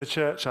The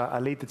church. I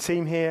lead the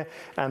team here,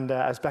 and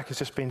as Becca's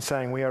just been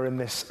saying, we are in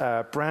this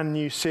brand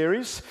new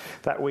series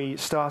that we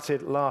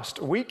started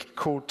last week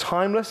called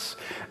Timeless.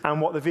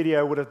 And what the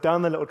video would have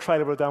done, the little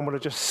trailer would have done, would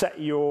have just set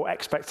your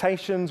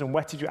expectations and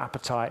whetted your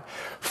appetite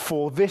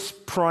for this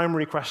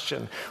primary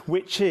question,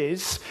 which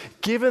is,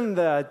 given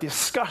the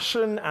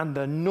discussion and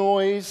the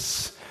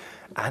noise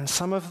and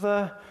some of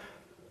the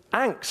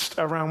angst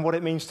around what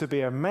it means to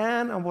be a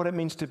man and what it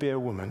means to be a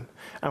woman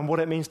and what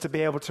it means to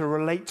be able to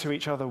relate to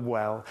each other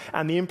well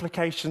and the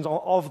implications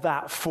of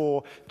that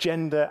for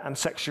gender and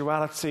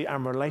sexuality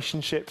and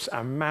relationships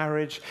and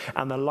marriage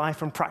and the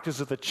life and practice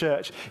of the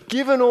church.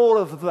 Given all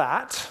of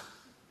that,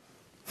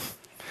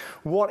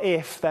 what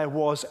if there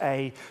was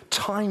a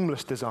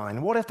timeless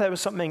design? What if there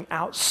was something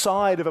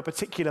outside of a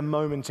particular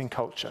moment in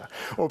culture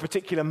or a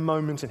particular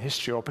moment in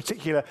history or a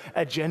particular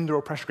agenda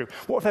or pressure group?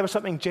 What if there was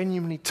something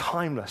genuinely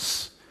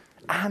timeless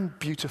and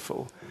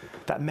beautiful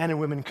that men and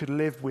women could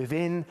live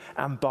within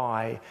and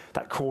by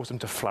that caused them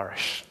to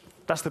flourish?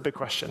 That's the big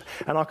question.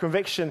 And our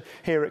conviction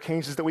here at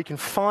Kings is that we can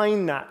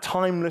find that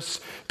timeless,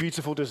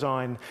 beautiful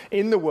design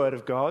in the Word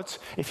of God.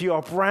 If you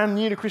are brand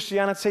new to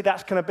Christianity,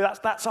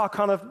 that's our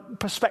kind of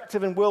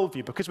perspective and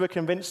worldview, because we're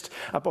convinced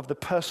of the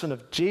person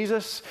of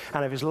Jesus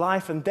and of his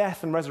life and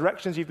death and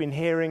resurrections you've been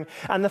hearing,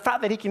 and the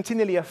fact that he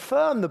continually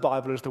affirmed the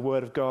Bible as the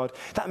Word of God.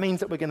 That means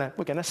that we're going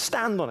to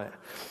stand on it.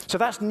 So if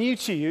that's new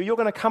to you, you're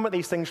going to come at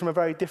these things from a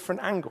very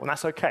different angle, and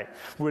that's okay.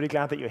 We're really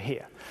glad that you're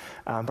here.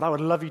 But I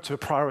would love you to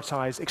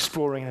prioritize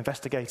exploring and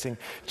investigating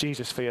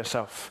Jesus for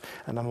yourself.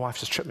 And my wife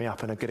just tripped me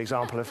up in a good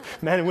example of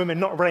men and women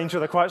not relating to each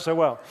other quite so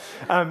well.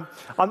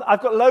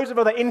 I've got loads of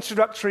other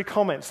introductory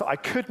comments that I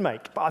could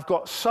make, but I've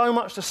got so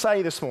much to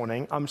say this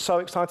morning. I'm so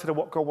excited at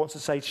what God wants to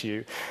say to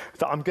you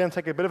that I'm going to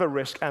take a bit of a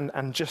risk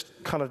and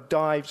just kind of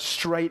dive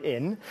straight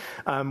in.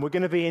 We're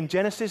going to be in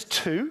Genesis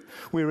 2.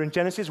 We were in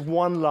Genesis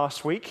 1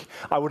 last week.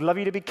 I would love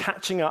you to be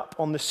catching up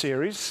on the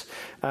series.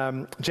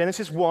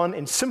 Genesis 1,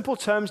 in simple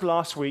terms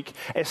last week,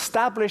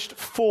 established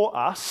for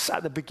us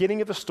at the beginning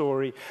of the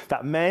story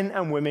that men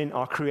and women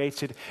are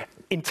created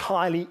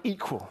entirely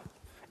equal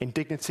in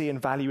dignity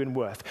and value and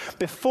worth.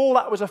 Before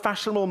that was a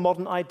fashionable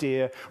modern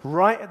idea,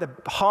 right at the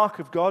heart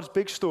of God's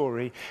big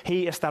story,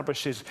 he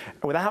establishes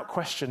without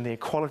question the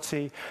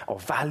equality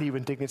of value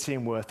and dignity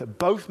and worth, that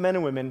both men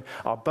and women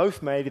are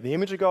both made in the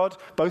image of God,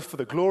 both for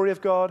the glory of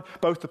God,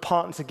 both to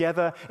partner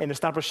together in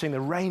establishing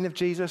the reign of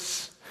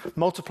Jesus,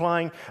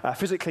 multiplying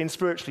physically and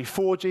spiritually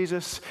for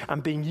Jesus,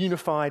 and being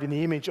unified in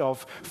the image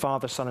of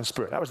Father, Son, and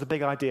Spirit. That was the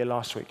big idea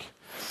last week.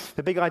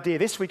 The big idea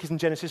this week is in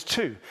Genesis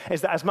 2,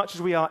 is that as much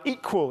as we are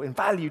equal in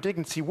value,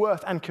 dignity,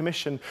 worth, and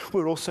commission,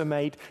 we're also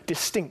made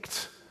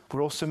distinct.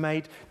 We're also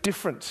made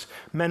different.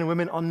 Men and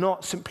women are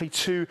not simply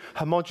two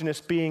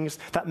homogeneous beings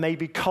that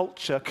maybe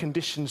culture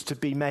conditions to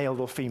be male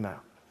or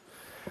female.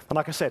 And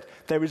like I said,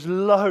 there is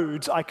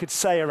loads I could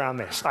say around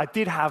this. I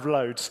did have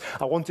loads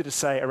I wanted to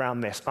say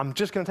around this. I'm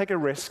just going to take a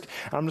risk,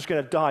 and I'm just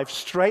going to dive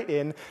straight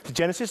in to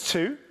Genesis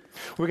 2.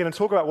 We're going to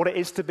talk about what it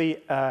is to be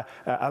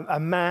a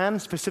man,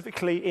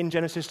 specifically in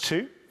Genesis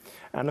 2,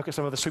 and look at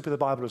some of the sweep of the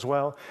Bible as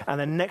well. And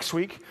then next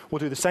week, we'll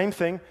do the same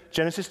thing,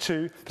 Genesis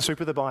 2, the sweep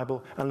of the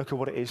Bible, and look at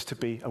what it is to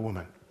be a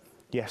woman.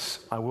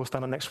 Yes, I will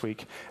stand up next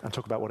week and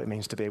talk about what it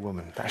means to be a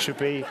woman. That should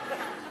be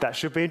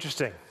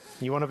interesting.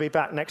 You want to be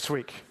back next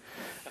week?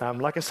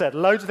 Like I said,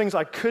 loads of things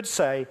I could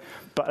say,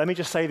 but let me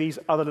just say these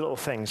other little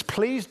things.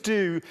 Please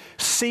do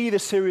see the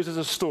series as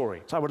a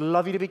story. So I would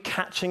love you to be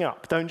catching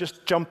up. Don't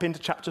just jump into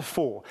chapter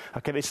 4.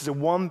 Okay, this is a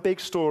one big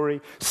story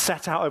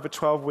set out over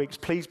 12 weeks.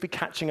 Please be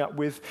catching up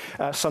with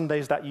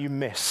Sundays that you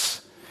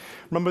miss.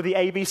 Remember the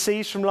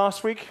ABCs from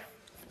last week?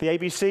 The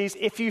ABCs,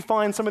 if you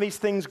find some of these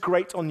things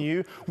great on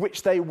you,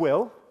 which they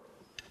will,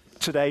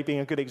 today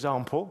being a good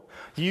example,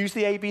 use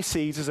the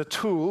ABCs as a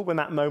tool when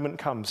that moment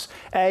comes.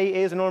 A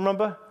is, anyone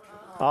remember?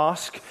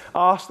 Ask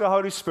the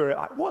Holy Spirit,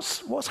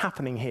 what's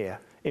happening here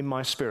in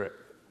my spirit?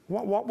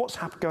 What's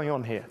going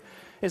on here?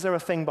 Is there a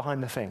thing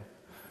behind the thing?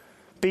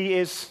 B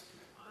is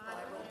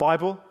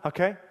Bible,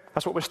 okay?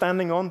 That's what we're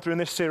standing on during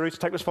this series, to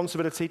take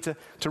responsibility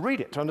to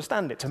read it, to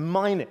understand it, to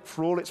mine it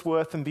for all its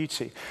worth and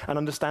beauty, and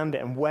understand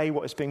it and weigh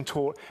what is being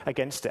taught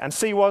against it. And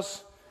C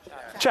was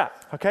chat.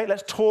 Okay,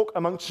 let's talk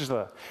amongst each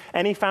other.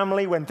 Any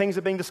family, when things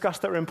are being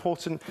discussed that are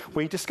important,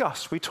 we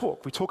discuss, we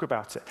talk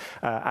about it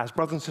as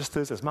brothers and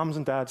sisters, as mums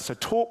and dads. So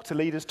talk to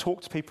leaders,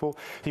 talk to people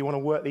if you want to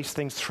work these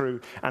things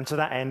through. And to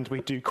that end,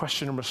 we do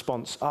question and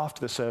response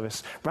after the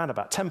service, around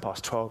about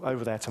 12:10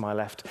 over there to my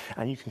left.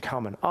 And you can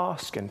come and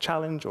ask and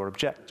challenge or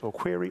object or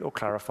query or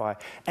clarify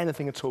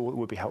anything at all that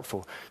would be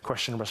helpful.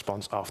 Question and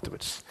response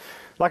afterwards.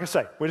 Like I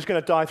say, we're just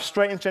going to dive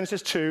straight into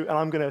Genesis 2, and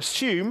I'm going to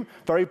assume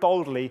very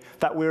boldly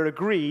that we're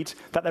agreed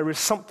that there is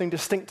something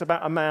distinct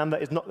about a man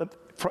that is not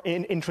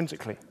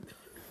intrinsically.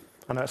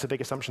 I know that's a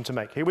big assumption to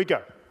make. Here we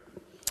go.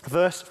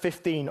 Verse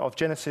 15 of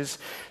Genesis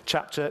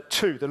chapter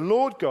 2. The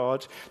Lord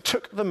God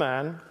took the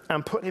man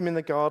and put him in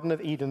the Garden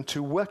of Eden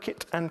to work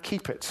it and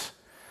keep it.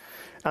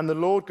 And the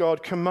Lord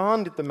God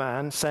commanded the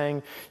man,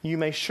 saying, "You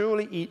may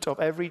surely eat of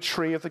every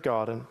tree of the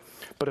garden,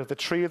 but of the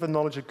tree of the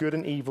knowledge of good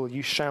and evil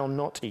you shall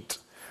not eat.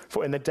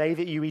 For in the day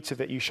that you eat of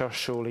it, you shall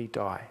surely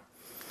die."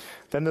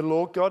 Then the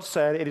Lord God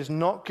said, "It is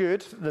not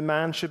good that the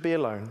man should be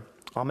alone.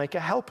 I'll make a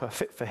helper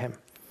fit for him."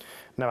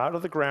 Now out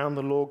of the ground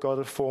the Lord God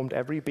had formed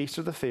every beast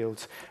of the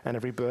field and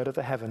every bird of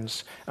the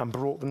heavens, and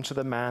brought them to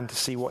the man to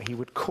see what he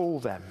would call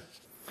them.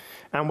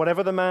 And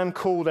whatever the man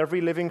called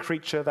every living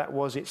creature, that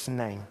was its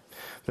name.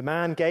 The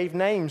man gave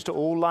names to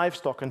all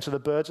livestock and to the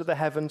birds of the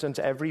heavens and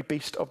to every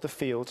beast of the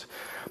field.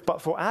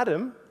 But for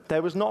Adam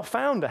there was not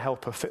found a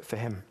helper fit for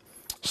him.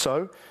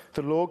 So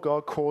the Lord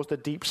God caused a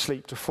deep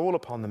sleep to fall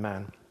upon the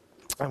man,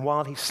 and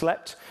while he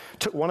slept,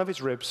 took one of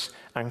his ribs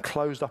and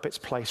closed up its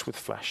place with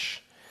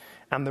flesh.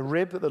 And the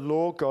rib that the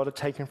Lord God had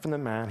taken from the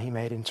man he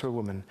made into a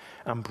woman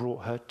and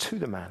brought her to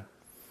the man.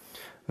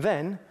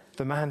 Then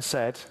the man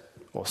said,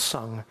 or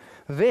sung,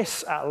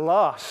 "This at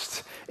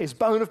last is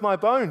bone of my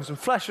bones and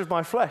flesh of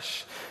my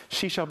flesh.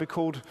 She shall be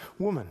called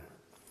woman,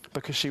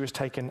 because she was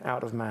taken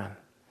out of man.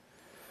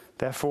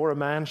 Therefore a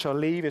man shall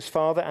leave his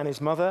father and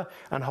his mother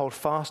and hold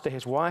fast to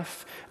his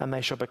wife, and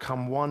they shall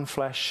become one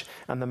flesh.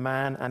 And the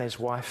man and his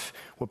wife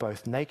were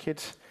both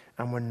naked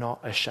and were not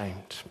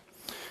ashamed."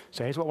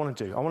 So here's what I want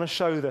to do. I want to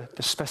show the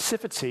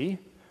specificity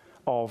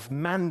of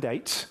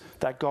mandate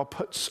that God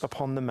puts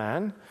upon the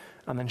man,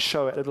 and then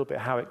show it a little bit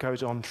how it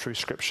goes on through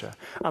Scripture.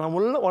 And I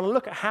want to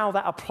look at how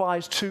that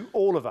applies to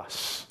all of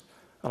us.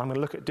 And I'm going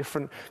to look at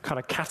different kind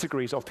of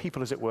categories of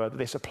people, as it were, that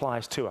this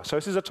applies to us. So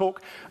this is a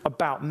talk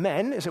about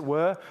men, as it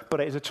were, but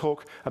it is a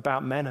talk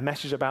about men, a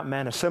message about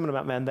men, a sermon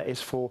about men that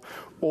is for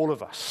all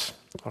of us.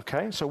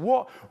 Okay? So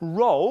what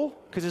role,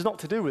 because it's not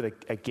to do with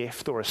a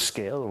gift or a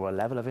skill or a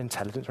level of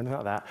intelligence or anything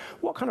like that,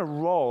 what kind of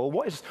role,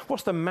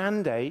 what's the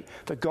mandate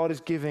that God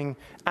is giving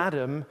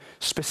Adam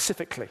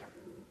specifically?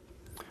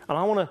 And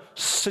I want to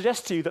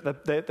suggest to you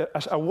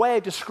that a way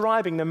of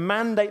describing the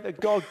mandate that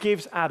God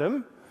gives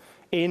Adam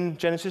in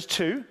Genesis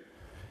 2,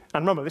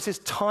 and remember, this is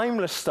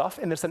timeless stuff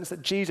in the sense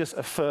that Jesus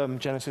affirmed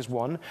Genesis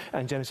 1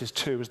 and Genesis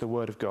 2 as the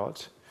Word of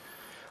God.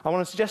 I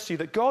want to suggest to you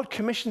that God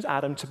commissions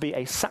Adam to be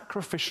a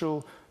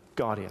sacrificial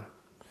guardian.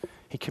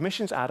 He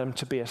commissions Adam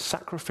to be a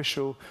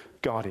sacrificial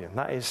guardian.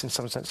 That is, in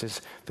some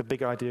senses, the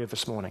big idea of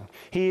this morning.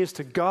 He is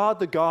to guard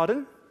the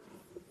garden,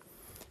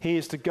 he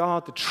is to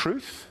guard the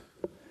truth,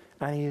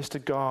 and he is to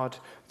guard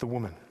the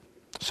woman.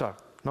 So,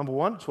 number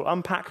one, so we'll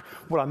unpack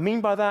what I mean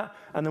by that,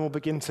 and then we'll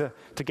begin to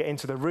get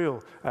into the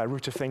real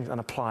root of things and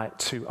apply it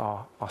to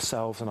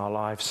ourselves and our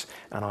lives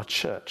and our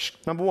church.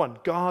 Number one,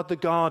 guard the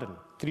garden.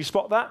 Did you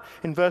spot that?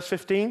 In verse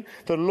 15,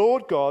 the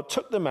Lord God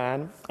took the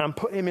man and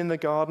put him in the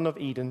Garden of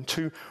Eden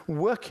to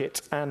work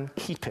it and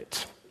keep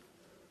it.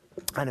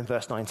 And in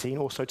verse 19,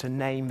 also to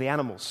name the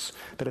animals.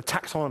 A bit of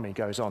taxonomy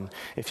goes on,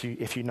 if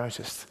you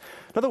noticed.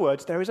 In other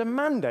words, there is a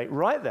mandate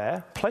right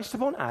there, placed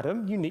upon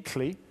Adam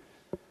uniquely,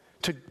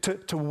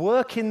 to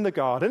work in the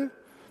garden,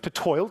 to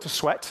toil, to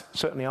sweat,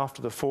 certainly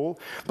after the fall,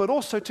 but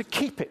also to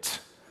keep it.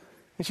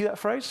 You see that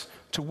phrase?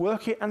 To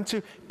work it and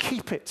to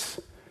keep it.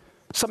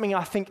 Something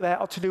I think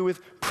there ought to do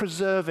with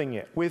preserving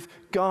it, with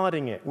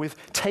guarding it, with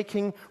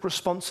taking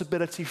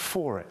responsibility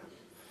for it.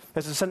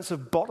 There's a sense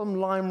of bottom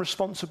line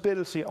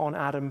responsibility on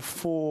Adam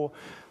for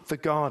the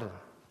garden.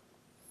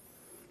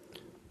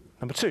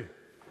 Number two,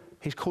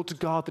 he's called to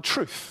guard the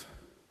truth.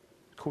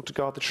 Called to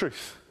guard the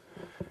truth.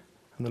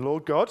 And the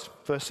Lord God,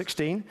 verse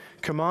 16,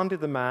 commanded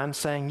the man,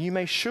 saying, "You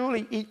may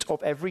surely eat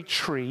of every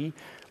tree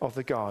of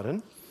the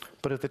garden,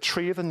 but of the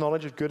tree of the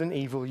knowledge of good and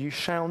evil you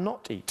shall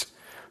not eat.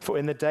 For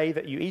in the day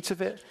that you eat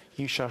of it,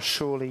 you shall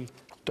surely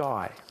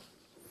die."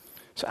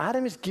 So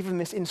Adam is given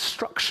this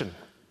instruction.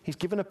 He's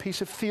given a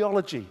piece of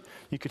theology,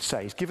 you could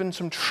say. He's given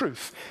some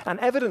truth. And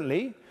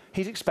evidently,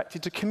 he's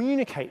expected to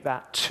communicate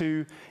that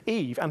to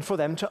Eve and for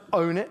them to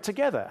own it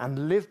together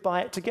and live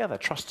by it together,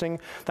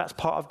 trusting that's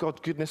part of God's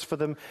goodness for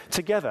them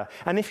together.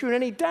 And if you're in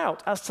any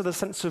doubt as to the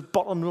sense of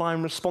bottom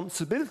line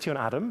responsibility on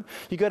Adam,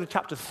 you go to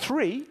chapter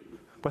 3,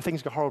 where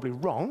things go horribly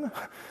wrong,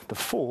 the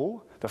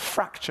fall, the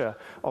fracture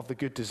of the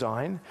good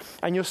design,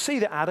 and you'll see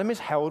that Adam is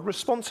held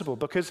responsible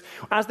because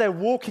as they're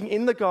walking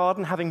in the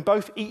garden, having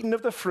both eaten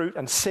of the fruit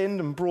and sinned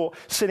and brought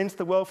sin into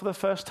the world for the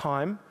first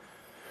time,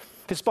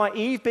 despite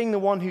Eve being the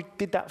one who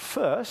did that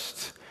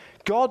first,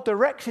 God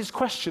directs his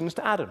questions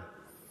to Adam.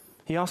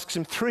 He asks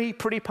him three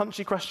pretty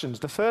punchy questions,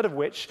 the third of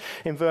which,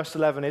 in verse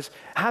 11, is,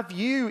 "Have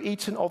you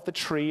eaten of the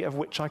tree of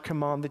which I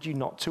commanded you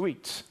not to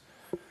eat?"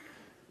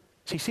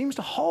 So he seems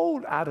to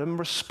hold Adam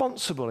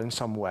responsible in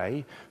some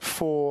way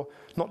for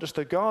not just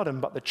the garden,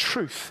 but the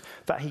truth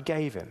that he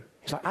gave him.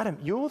 He's like, "Adam,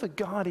 you're the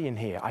guardian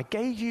here. I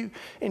gave you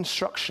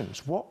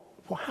instructions. What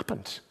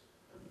happened?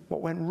 What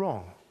went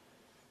wrong?"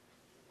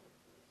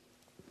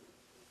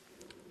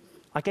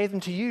 I gave them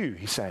to you,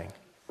 he's saying.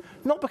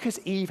 Not because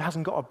Eve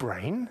hasn't got a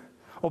brain,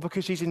 or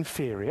because she's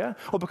inferior,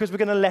 or because we're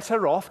going to let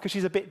her off because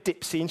she's a bit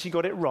dipsy and she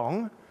got it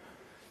wrong.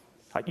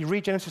 Like you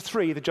read Genesis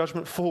 3, the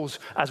judgment falls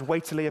as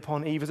weightily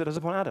upon Eve as it does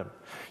upon Adam.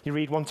 You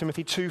read 1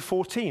 Timothy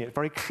 2:14, it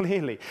very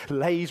clearly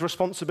lays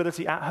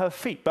responsibility at her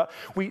feet. But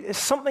it's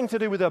something to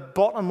do with a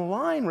bottom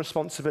line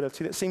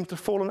responsibility that seems to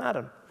fall on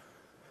Adam.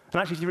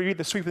 And actually, if you read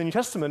the sweep of the New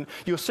Testament,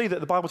 you'll see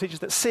that the Bible teaches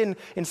that sin,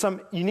 in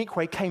some unique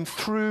way, came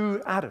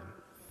through Adam.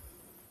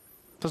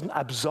 It doesn't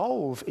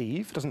absolve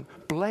Eve,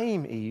 doesn't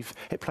blame Eve.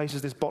 It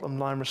places this bottom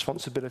line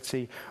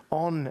responsibility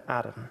on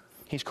Adam.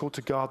 He's called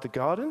to guard the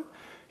garden.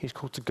 He's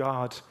called to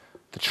guard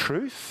the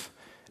truth,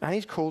 and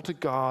he's called to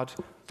guard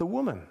the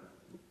woman.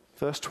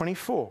 Verse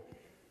 24,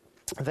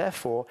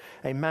 therefore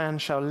a man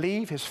shall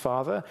leave his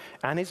father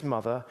and his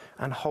mother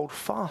and hold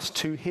fast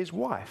to his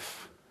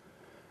wife,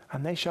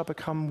 and they shall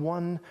become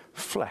one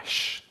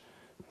flesh.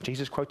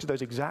 Jesus quoted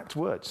those exact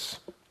words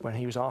when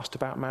he was asked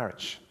about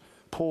marriage.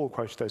 Paul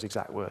quoted those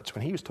exact words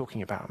when he was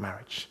talking about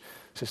marriage.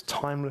 This is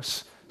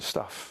timeless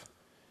stuff.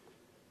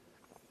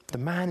 The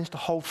man is to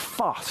hold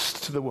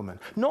fast to the woman,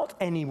 not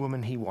any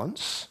woman he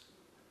wants,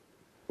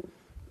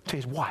 to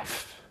his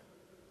wife.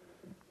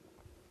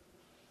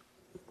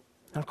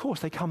 And of course,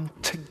 they come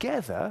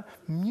together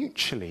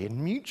mutually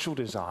in mutual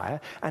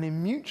desire and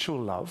in mutual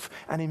love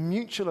and in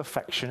mutual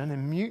affection and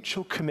in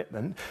mutual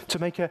commitment to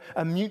make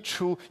a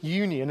mutual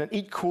union, an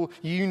equal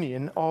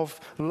union of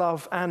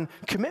love and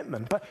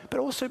commitment. But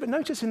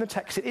notice in the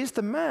text, it is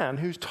the man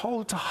who's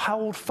told to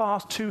hold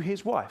fast to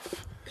his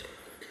wife.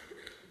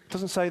 It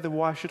doesn't say the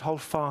wife should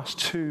hold fast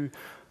to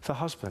the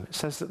husband. It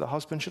says that the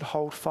husband should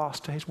hold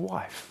fast to his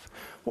wife.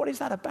 What is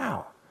that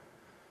about?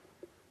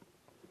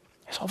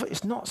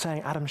 It's not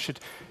saying Adam should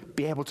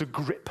be able to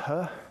grip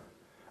her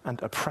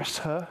and oppress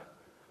her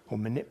or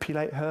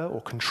manipulate her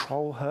or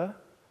control her.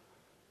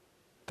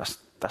 That's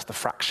the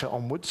fracture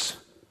onwards,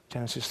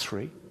 Genesis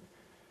 3.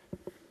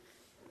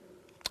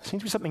 There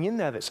seems to be something in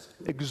there that's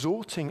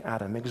exhorting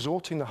Adam,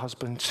 exhorting the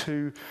husband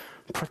to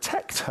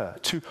protect her,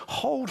 to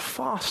hold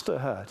fast to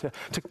her,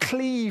 to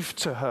cleave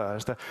to her,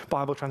 as the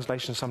Bible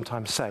translations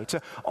sometimes say,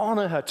 to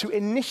honor her, to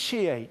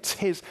initiate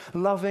his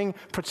loving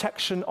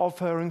protection of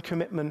her and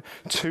commitment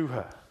to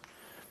her.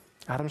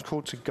 Adam's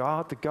called to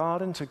guard the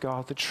garden, to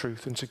guard the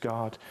truth, and to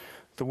guard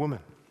the woman.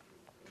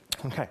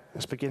 Okay,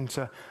 let's begin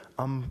to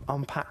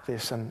unpack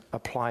this and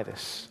apply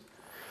this.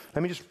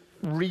 Let me just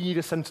read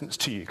a sentence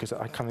to you, because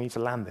I kind of need to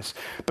land this.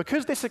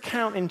 Because this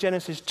account in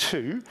Genesis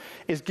 2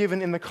 is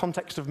given in the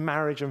context of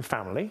marriage and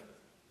family,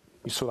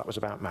 you saw that was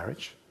about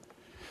marriage.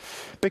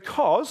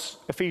 Because,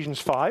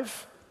 Ephesians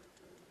 5,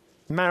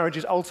 marriage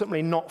is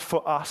ultimately not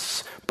for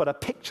us, but a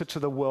picture to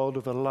the world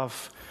of the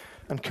love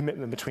and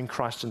commitment between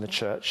Christ and the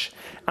church.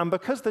 And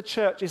because the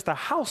church is the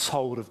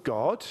household of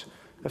God,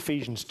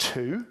 Ephesians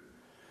 2,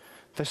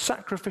 the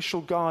sacrificial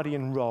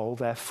guardian role,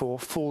 therefore,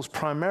 falls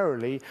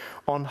primarily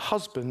on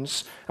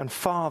husbands and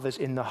fathers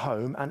in the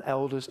home and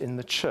elders in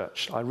the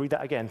church. I'll read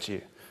that again to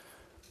you.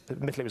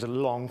 Admittedly, it was a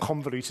long,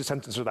 convoluted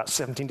sentence with about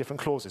 17 different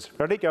clauses.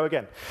 Ready? Go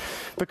again.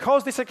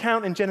 Because this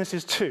account in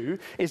Genesis 2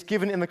 is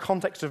given in the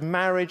context of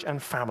marriage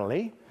and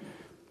family,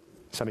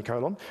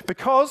 semicolon,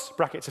 because,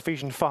 brackets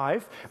Ephesians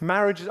 5,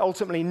 marriage is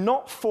ultimately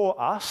not for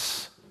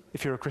us,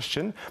 if you're a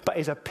Christian, but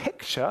is a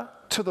picture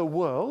to the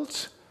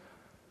world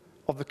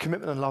of the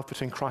commitment and love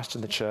between Christ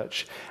and the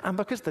church. And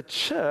because the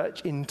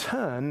church, in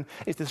turn,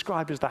 is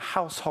described as the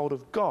household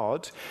of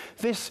God,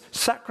 this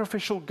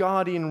sacrificial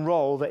guardian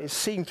role that is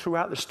seen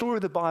throughout the story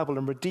of the Bible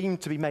and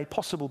redeemed to be made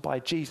possible by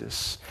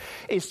Jesus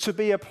is to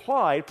be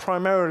applied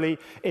primarily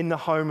in the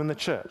home and the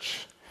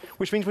church.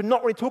 Which means we're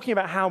not really talking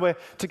about how we're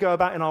to go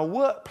about in our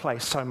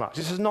workplace so much.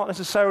 This is not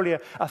necessarily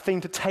a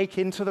thing to take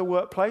into the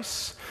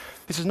workplace.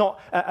 This is not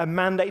a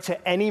mandate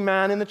to any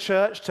man in the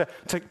church to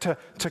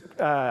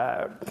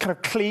kind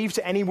of cleave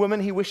to any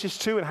woman he wishes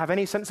to and have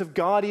any sense of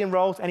guardian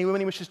role to any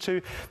woman he wishes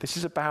to. This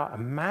is about a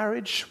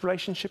marriage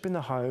relationship in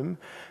the home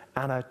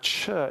and a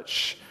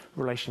church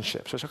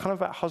relationship. So it's kind of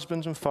about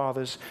husbands and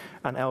fathers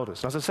and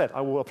elders. And as I said,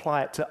 I will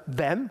apply it to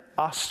them,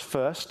 us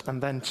first,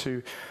 and then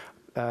to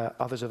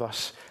others of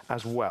us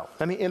as well.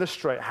 Let me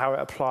illustrate how it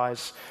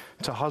applies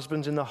to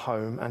husbands in the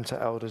home and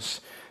to elders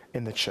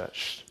in the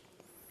church.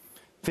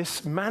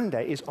 This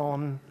mandate is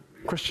on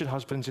Christian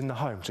husbands in the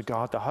home, to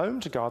guard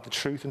the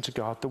truth, and to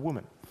guard the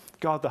woman.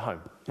 Guard the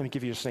home. Let me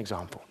give you just an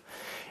example.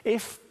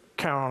 If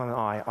Caroline and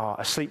I are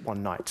asleep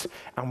one night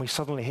and we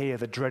suddenly hear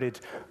the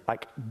dreaded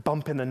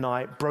bump in the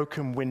night,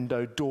 broken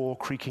window, door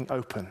creaking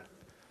open,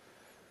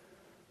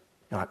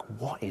 you're like,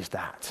 what is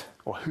that?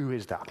 Or who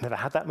is that? I've never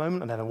had that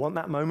moment, I never want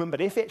that moment, but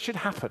if it should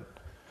happen,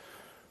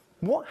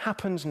 what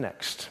happens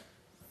next?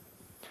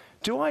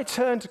 Do I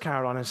turn to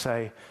Caroline and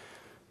say,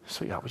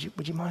 sweetheart,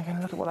 would you mind going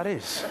to look at what that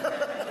is?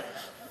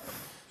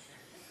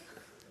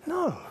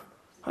 No,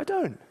 I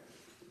don't.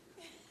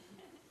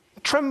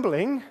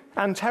 Trembling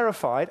and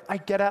terrified, I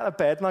get out of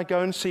bed and I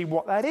go and see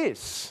what that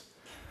is.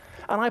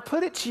 And I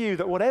put it to you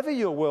that whatever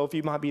your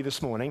worldview might be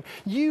this morning,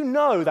 you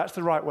know that's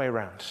the right way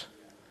around.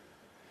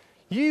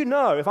 You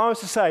know, if I was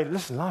to say,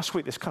 listen, last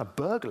week this kind of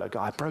burglar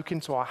guy broke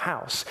into our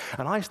house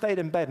and I stayed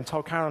in bed and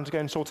told Caroline to go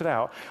and sort it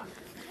out,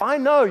 I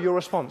know your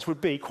response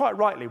would be, quite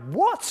rightly,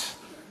 what?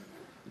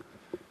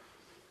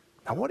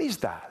 Now, what is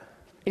that?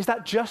 Is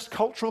that just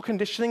cultural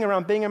conditioning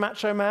around being a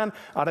macho man?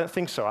 I don't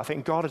think so. I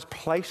think God has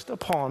placed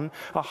upon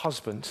a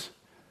husband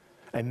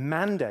a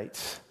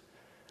mandate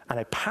and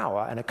a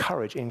power and a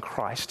courage in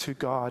Christ to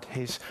guard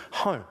his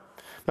home.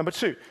 Number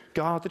 2,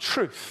 guard the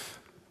truth.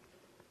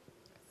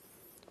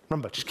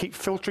 Remember, just keep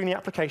filtering the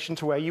application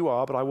to where you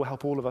are, but I will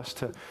help all of us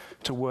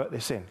to work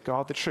this in.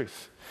 Guard the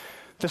truth.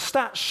 The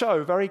stats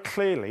show very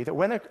clearly that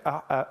when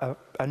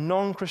a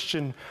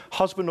non-Christian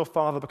husband or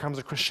father becomes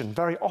a Christian,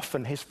 very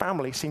often his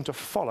family seem to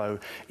follow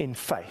in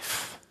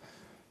faith.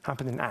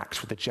 Happened in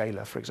Acts with the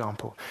jailer, for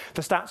example.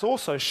 The stats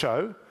also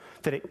show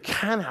that it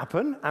can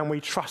happen, and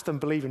we trust and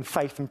believe in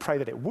faith and pray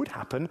that it would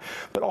happen,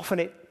 but often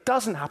it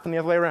doesn't happen the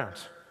other way around.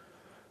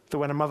 That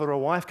when a mother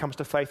or wife comes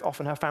to faith,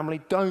 often her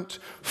family don't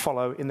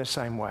follow in the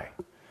same way.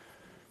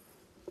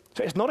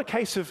 So it's not a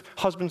case of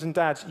husbands and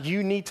dads,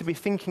 you need to be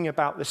thinking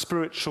about the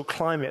spiritual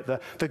climate,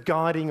 the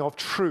guiding of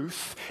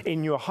truth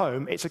in your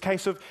home. It's a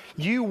case of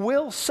you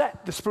will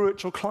set the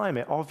spiritual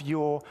climate of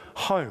your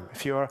home.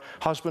 If you're a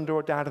husband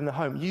or a dad in the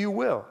home, you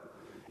will.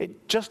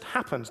 It just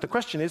happens. The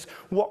question is,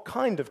 what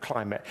kind of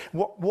climate?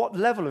 What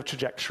level of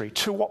trajectory?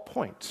 To what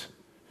point?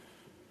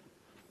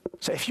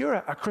 So if you're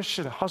a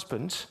Christian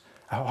husband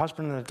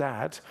and a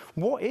dad,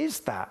 what is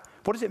that?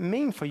 What does it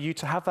mean for you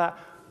to have that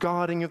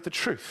guarding of the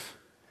truth?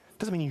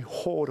 Doesn't mean you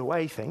hoard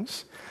away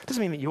things.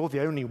 Doesn't mean that you're the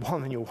only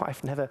one and your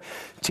wife never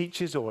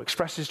teaches or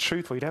expresses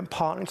truth or you don't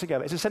partner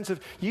together. It's a sense of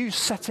you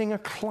setting a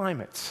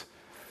climate.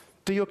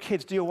 Do your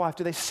kids, do your wife,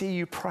 do they see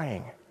you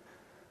praying?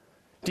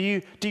 Do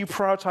you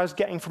prioritize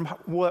getting from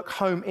work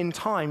home in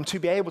time to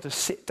be able to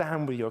sit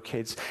down with your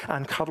kids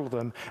and cuddle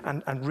them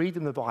and read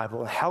them the Bible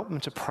and help them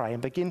to pray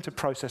and begin to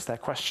process their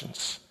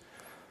questions?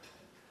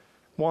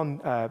 One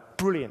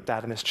brilliant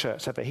dad in this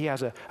church said that he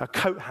has a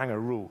coat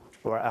hanger rule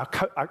or a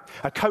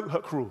coat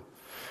hook rule.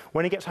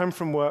 When he gets home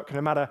from work,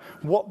 no matter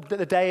what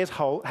the day is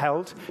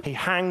held, he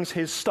hangs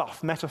his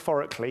stuff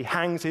metaphorically,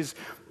 hangs his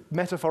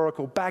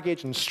metaphorical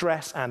baggage and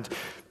stress and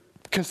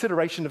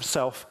consideration of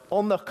self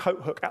on the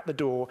coat hook at the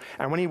door,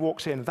 and when he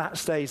walks in, that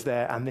stays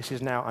there, and this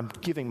is now, I'm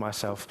giving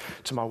myself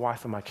to my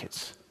wife and my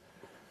kids.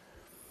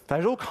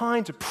 There's all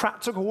kinds of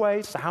practical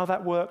ways to how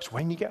that works,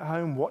 when you get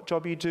home, what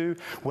job you do,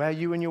 where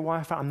you and your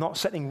wife are. I'm not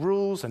setting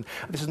rules, and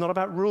this is not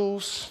about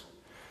rules.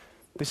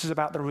 This is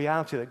about the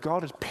reality that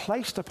God has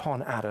placed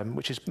upon Adam,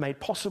 which is made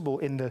possible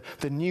in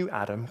the new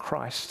Adam,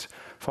 Christ,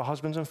 for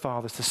husbands and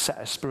fathers to set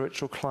a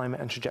spiritual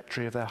climate and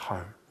trajectory of their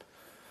home.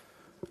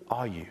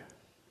 Are you?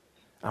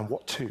 And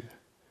what to?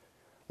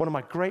 One of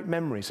my great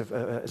memories of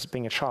as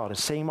being a child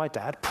is seeing my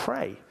dad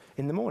pray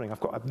in the morning. I've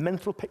got a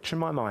mental picture in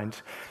my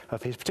mind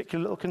of his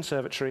particular little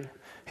conservatory,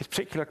 his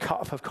particular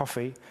cup of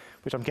coffee,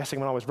 which I'm guessing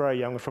when I was very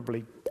young was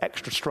probably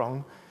extra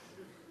strong.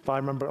 But I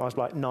remember I was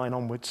like 9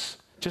 onwards,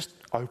 just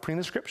opening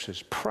the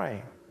scriptures,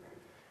 praying.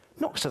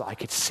 Not so that I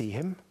could see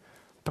him,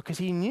 because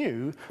he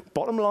knew,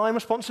 bottom line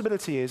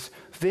responsibility is,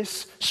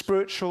 this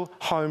spiritual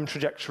home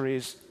trajectory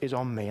is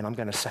on me, and I'm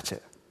going to set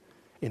it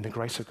in the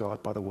grace of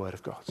God by the word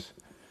of God.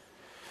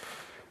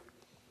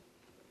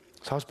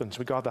 So husbands,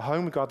 we guard the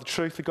home, we guard the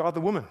truth, we guard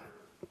the woman.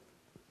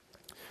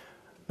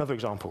 Another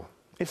example.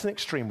 It's an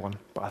extreme one,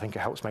 but I think it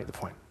helps make the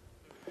point.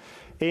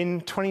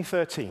 In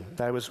 2013,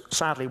 there was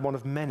sadly one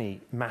of many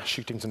mass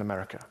shootings in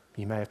America.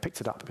 You may have picked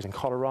it up. It was in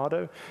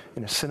Colorado,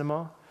 in a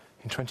cinema,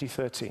 in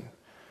 2013.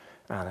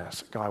 And a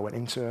guy went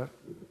into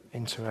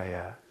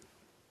a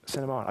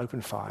cinema and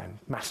opened fire and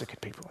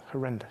massacred people.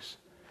 Horrendous.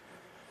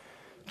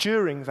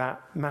 During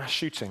that mass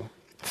shooting,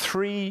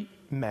 3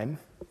 men,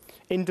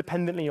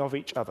 independently of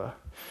each other,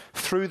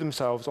 threw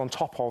themselves on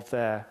top of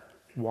their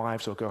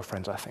wives or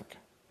girlfriends, I think.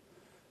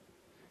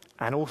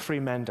 And all 3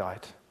 men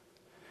died.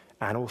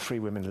 And all 3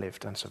 women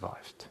lived and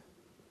survived.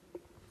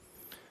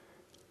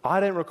 I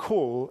don't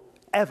recall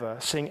ever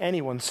seeing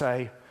anyone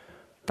say,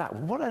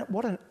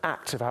 what an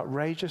act of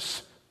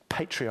outrageous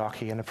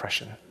patriarchy and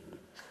oppression.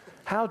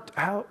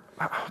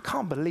 I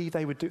can't believe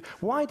they would do.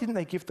 Why didn't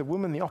they give the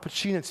woman the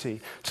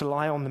opportunity to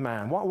lie on the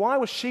man? Why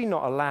was she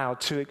not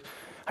allowed to?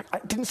 I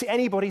didn't see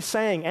anybody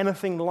saying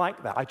anything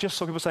like that. I just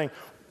saw people saying,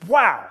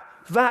 wow,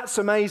 that's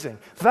amazing.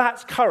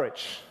 That's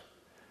courage.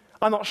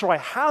 I'm not sure I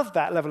have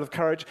that level of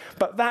courage,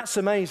 but that's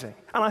amazing.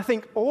 And I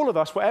think all of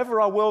us, whatever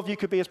our worldview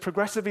could be, as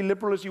progressively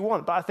liberal as you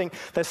want, but I think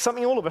there's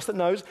something in all of us that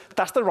knows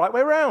that's the right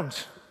way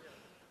around.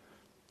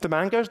 The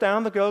man goes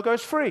down, the girl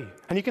goes free.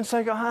 And you can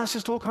say, that's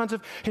just all kinds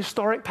of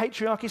historic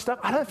patriarchy stuff.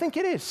 I don't think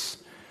it is.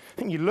 I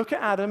think you look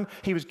at Adam,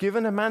 he was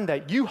given a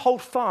mandate. You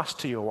hold fast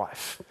to your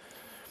wife.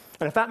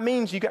 And if that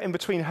means you get in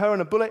between her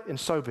and a bullet, then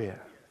so be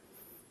it.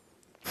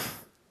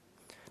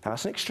 Now,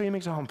 that's an extreme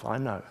example, I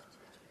know.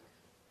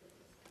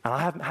 And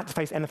I haven't had to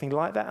face anything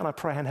like that, and I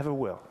pray I never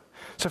will.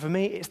 So for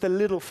me, it's the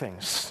little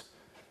things.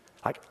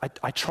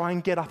 I try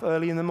and get up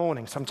early in the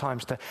morning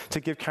sometimes to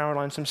give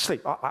Caroline some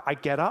sleep. I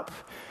get up.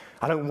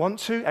 I don't want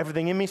to.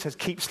 Everything in me says,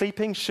 keep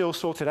sleeping. She'll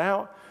sort it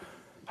out.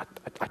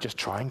 I just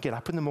try and get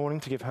up in the morning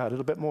to give her a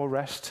little bit more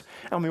rest.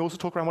 And we also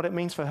talk around what it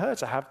means for her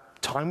to have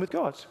time with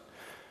God.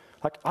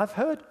 Like, I've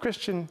heard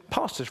Christian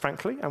pastors,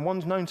 frankly, and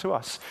ones known to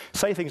us,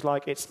 say things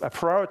like, it's a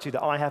priority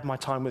that I have my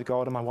time with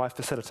God and my wife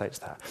facilitates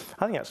that.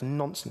 I think that's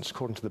nonsense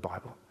according to the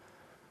Bible.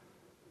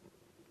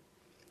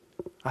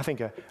 I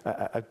think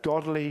a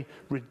godly,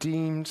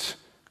 redeemed,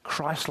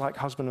 Christ-like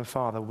husband and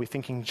father will be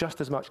thinking just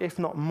as much, if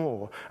not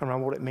more,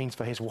 around what it means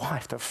for his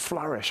wife to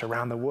flourish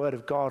around the Word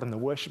of God and the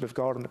worship of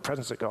God and the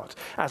presence of God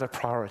as a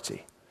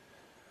priority.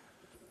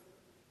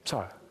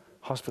 So,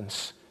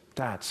 husbands,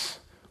 dads,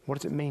 what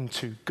does it mean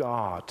to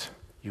guard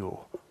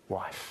your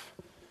wife?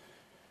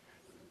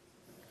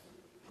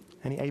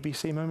 Any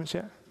ABC moments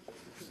yet?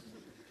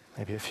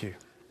 Maybe a few.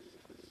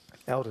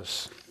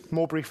 Elders,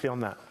 more briefly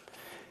on that.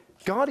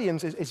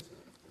 Guardians is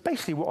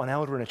basically what an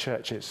elder in a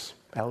church is.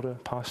 Elder,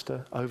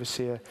 pastor,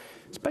 overseer.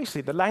 It's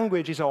basically the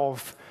language is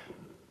of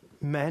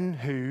men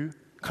who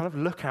kind of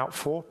look out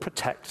for,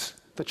 protect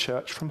the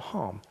church from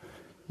harm.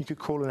 You could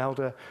call an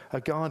elder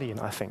a guardian,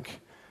 I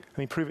think. Let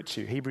me prove it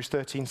to you. Hebrews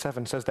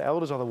 13:7 says the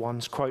elders are the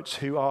ones, quotes,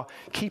 who are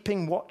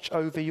keeping watch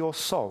over your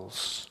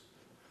souls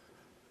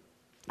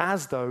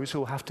as those who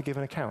will have to give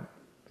an account.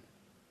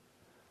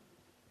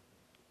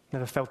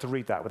 Never failed to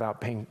read that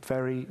without being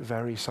very,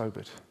 very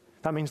sobered.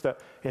 That means that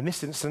in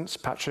this instance,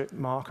 Patrick,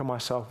 Mark, and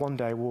myself, one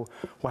day we'll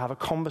have a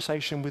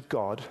conversation with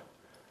God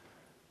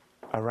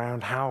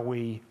around how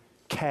we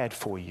cared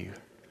for you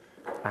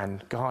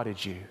and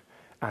guarded you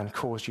and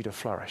caused you to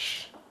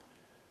flourish.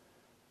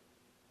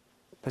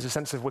 There's a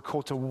sense of we're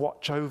called to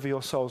watch over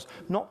your souls,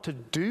 not to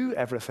do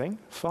everything,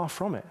 far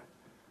from it,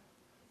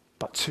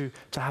 but to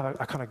have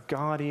a kind of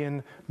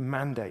guardian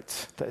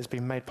mandate that has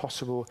been made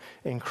possible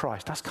in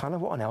Christ. That's kind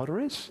of what an elder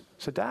is.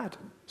 It's a dad,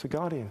 it's a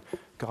guardian,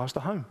 guards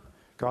the home,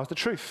 guards the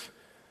truth.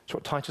 It's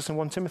what Titus and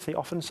 1 Timothy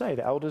often say.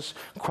 The elders,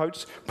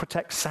 quotes,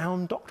 protect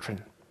sound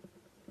doctrine.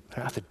 They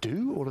don't have to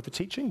do all of the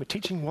teaching. We're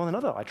teaching one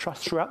another, I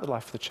trust, throughout the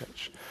life of the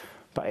church.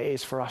 But it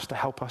is for us to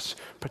help us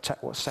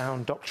protect what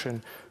sound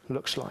doctrine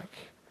looks like.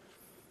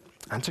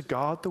 And to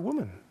guard the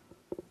woman.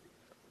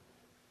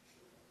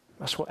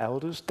 That's what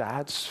elders,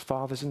 dads,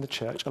 fathers in the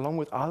church, along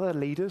with other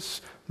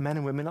leaders, men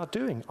and women, are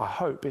doing, I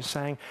hope, is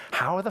saying,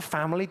 how are the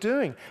family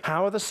doing?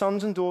 How are the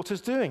sons and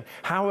daughters doing?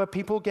 How are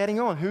people getting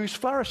on? Who's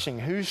flourishing?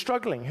 Who's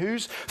struggling?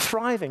 Who's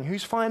thriving?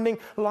 Who's finding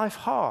life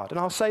hard? And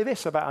I'll say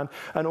this about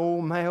an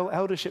all-male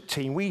eldership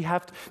team. We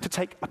have to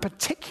take a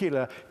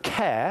particular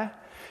care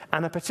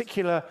and a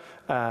particular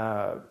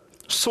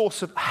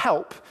source of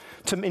help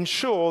to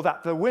ensure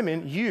that the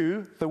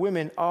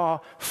women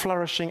are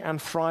flourishing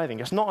and thriving.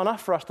 It's not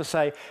enough for us to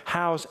say,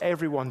 how's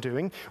everyone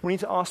doing? We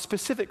need to ask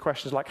specific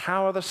questions like,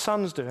 how are the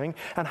sons doing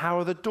and how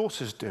are the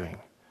daughters doing?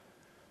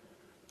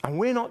 And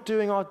we're not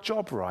doing our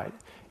job right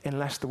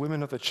unless the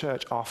women of the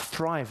church are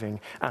thriving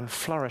and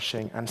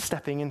flourishing and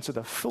stepping into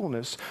the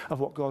fullness of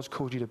what God's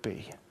called you to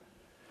be.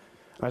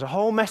 There's a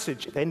whole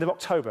message at the end of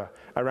October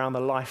around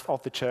the life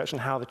of the church and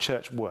how the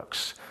church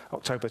works.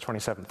 October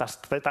 27th.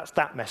 That's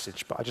that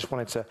message, but I just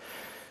wanted to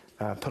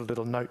put a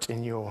little note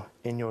in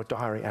your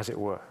diary, as it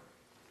were.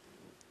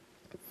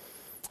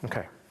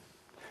 Okay.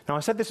 Now,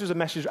 I said this was a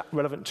message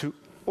relevant to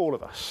all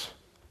of us.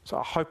 So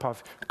I hope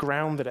I've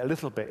grounded it a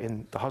little bit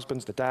in the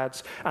husbands, the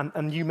dads,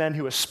 and you men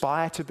who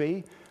aspire to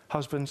be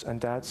husbands and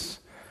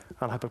dads.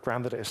 And I hope I've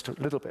grounded it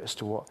a little bit as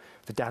to what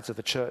the dads of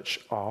the church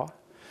are.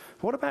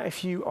 What about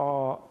if you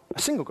are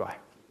a single guy?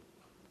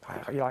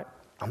 You're like,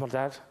 I'm not a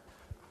dad,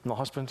 I'm not a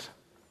husband,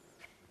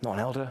 not an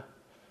elder.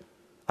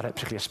 I don't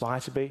particularly aspire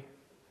to be.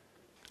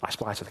 I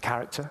aspire to the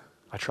character,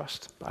 I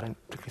trust, but I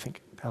don't particularly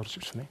think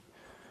eldership's for me.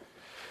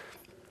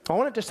 I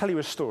want to just tell you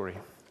a story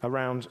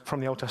from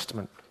the Old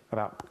Testament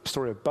about the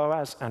story of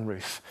Boaz and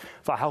Ruth.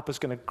 That help is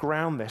going to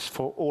ground this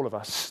for all of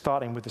us,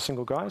 starting with the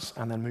single guys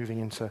and then moving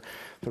into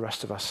the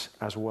rest of us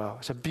as well.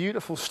 It's a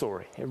beautiful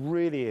story. It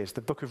really is. The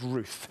book of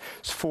Ruth.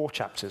 It's 4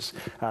 chapters.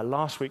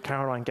 Last week,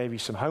 Caroline gave you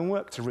some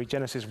homework to read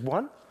Genesis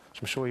 1,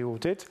 which I'm sure you all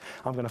did.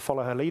 I'm going to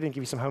follow her lead and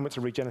give you some homework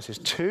to read Genesis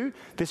 2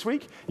 this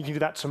week. You can do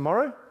that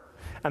tomorrow.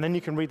 And then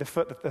you can read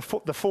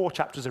the 4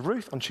 chapters of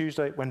Ruth on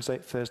Tuesday, Wednesday,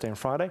 Thursday, and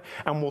Friday.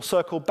 And we'll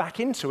circle back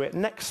into it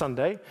next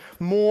Sunday,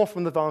 more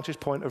from the vantage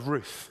point of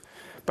Ruth.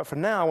 But for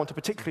now, I want to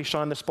particularly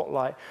shine the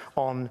spotlight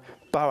on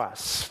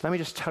Boaz. Let me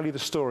just tell you the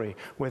story,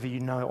 whether you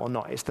know it or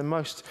not. It's the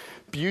most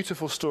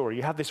beautiful story.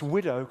 You have this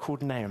widow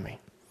called Naomi.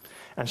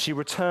 And she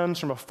returns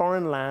from a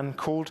foreign land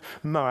called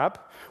Moab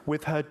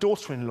with her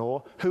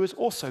daughter-in-law, who has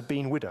also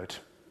been widowed.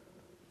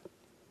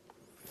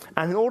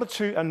 And in order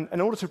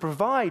to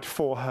provide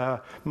for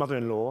her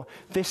mother-in-law,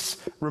 this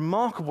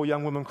remarkable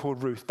young woman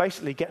called Ruth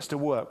basically gets to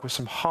work with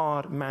some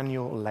hard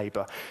manual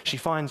labor. She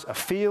finds a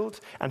field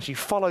and she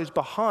follows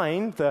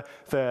behind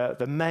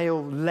the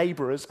male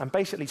laborers and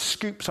basically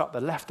scoops up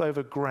the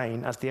leftover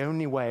grain as the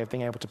only way of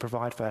being able to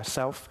provide for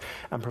herself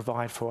and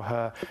provide for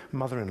her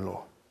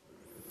mother-in-law.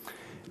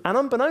 And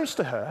unbeknownst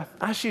to her,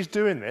 as she's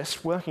doing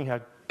this, working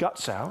her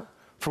guts out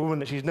for a woman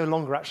that she's no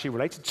longer actually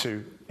related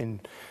to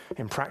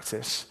in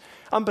practice,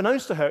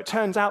 unbeknownst to her, it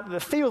turns out that the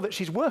field that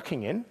she's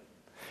working in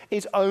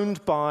is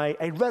owned by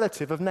a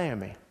relative of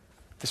Naomi,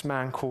 this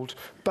man called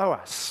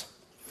Boaz.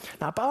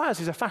 Now, Boaz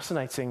is a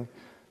fascinating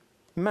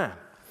man.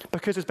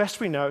 Because as best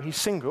we know, he's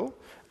single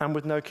and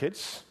with no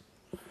kids,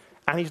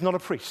 and he's not a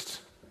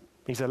priest.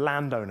 He's a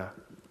landowner.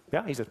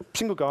 Yeah, he's a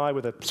single guy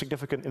with a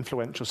significant,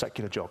 influential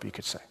secular job, you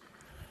could say.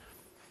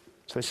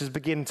 So this is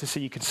beginning to see,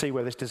 you can see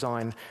where this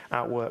design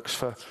outworks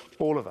for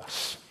all of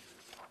us.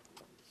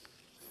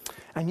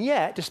 And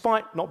yet,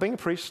 despite not being a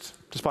priest,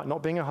 despite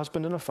not being a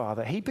husband and a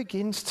father, he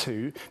begins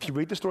to, if you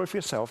read the story for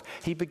yourself,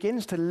 he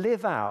begins to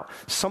live out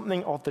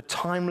something of the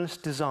timeless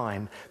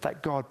design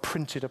that God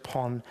printed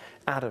upon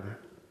Adam.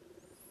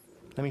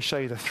 Let me show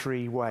you the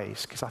 3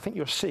 ways, because I think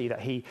you'll see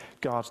that he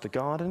guards the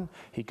garden,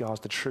 he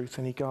guards the truth,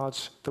 and he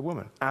guards the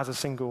woman as a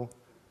single,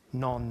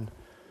 non-priestly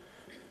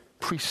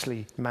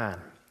man.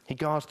 He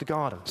guards the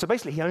garden. So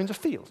basically, he owns a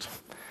field.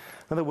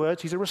 In other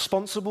words, he's a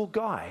responsible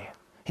guy.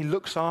 He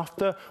looks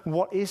after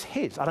what is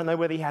his. I don't know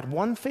whether he had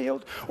one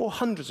field or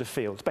hundreds of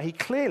fields, but he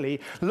clearly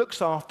looks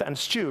after and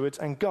stewards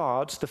and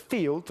guards the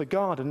field, the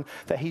garden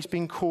that he's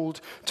been called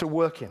to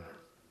work in.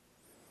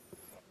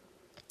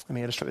 Let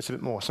me illustrate this a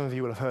bit more. Some of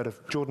you will have heard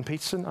of Jordan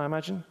Peterson, I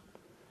imagine.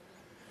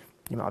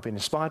 You might have been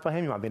inspired by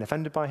him, you might have been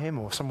offended by him,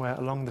 or somewhere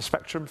along the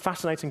spectrum.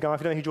 Fascinating guy.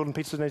 If you don't know who Jordan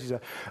Peterson is, he's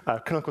a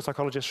clinical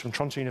psychologist from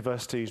Toronto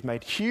University who's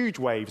made huge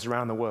waves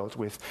around the world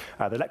with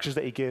the lectures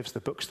that he gives, the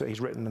books that he's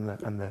written,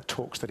 and the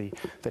talks that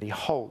he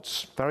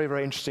holds. Very,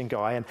 very interesting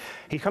guy. And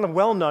he's kind of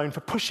well known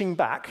for pushing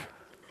back,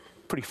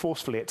 pretty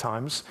forcefully at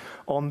times,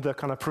 on the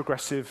kind of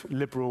progressive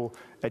liberal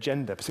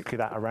agenda, particularly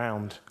that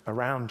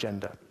around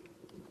gender.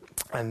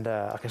 And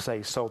like I say,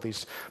 he sold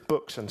these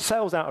books and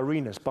sells out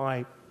arenas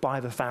by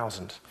the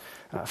thousand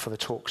for the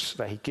talks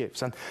that he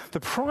gives. And the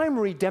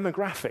primary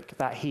demographic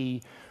that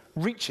he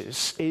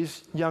reaches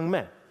is young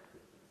men.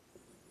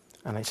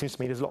 And it seems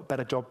to me there's a lot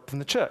better job than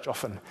the church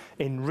often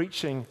in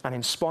reaching and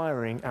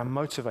inspiring and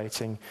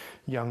motivating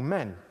young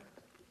men.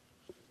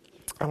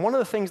 And one of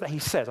the things that he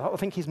says, I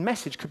think his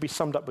message could be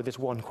summed up with this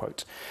one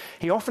quote.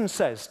 He often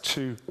says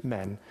to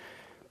men,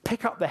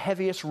 pick up the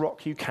heaviest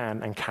rock you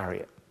can and carry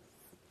it.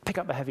 Pick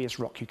up the heaviest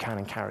rock you can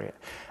and carry it.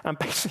 And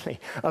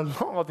basically, a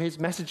lot of his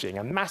messaging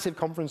and massive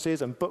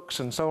conferences and books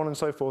and so on and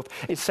so forth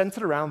is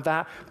centered around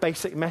that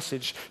basic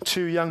message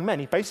to young men.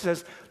 He basically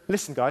says,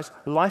 listen guys,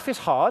 life is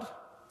hard.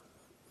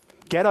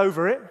 Get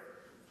over it.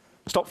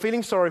 Stop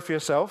feeling sorry for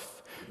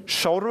yourself.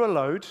 Shoulder a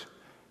load.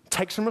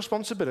 Take some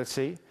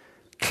responsibility.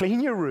 Clean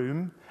your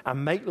room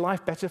and make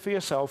life better for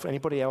yourself and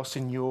anybody else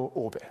in your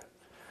orbit.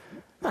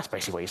 That's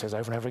basically what he says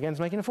over and over again, is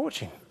making a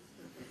fortune.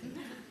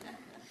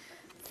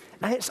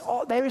 And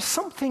there is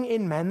something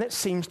in men that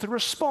seems to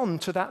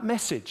respond to that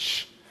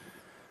message.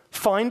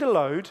 Find a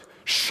load,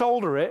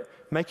 shoulder it,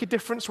 make a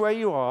difference where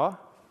you are.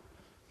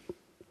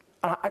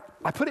 And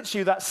I put it to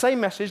you, that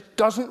same message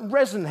doesn't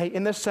resonate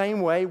in the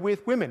same way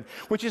with women,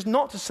 which is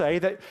not to say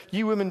that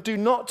you women do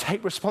not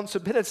take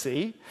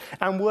responsibility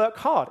and work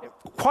hard.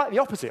 Quite the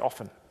opposite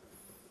often.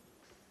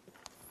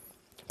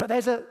 But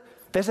there's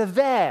a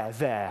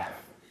there,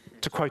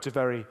 to quote a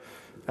very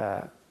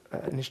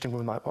an interesting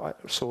woman like what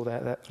I saw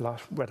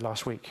read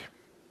last week.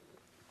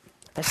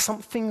 There's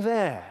something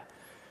there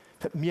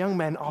that young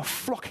men are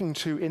flocking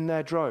to in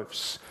their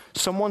droves.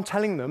 Someone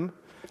telling them,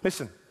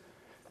 listen,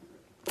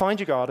 find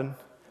your garden,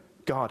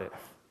 guard it.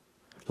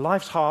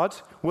 Life's hard,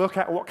 work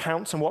out what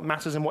counts and what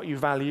matters and what you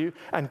value,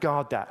 and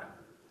guard that.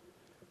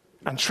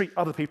 And treat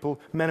other people,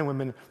 men and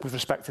women, with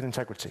respect and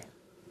integrity.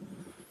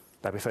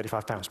 That'd be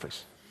 £35,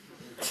 please.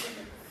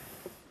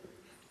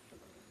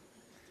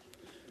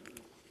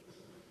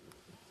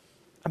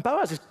 And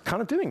Boaz is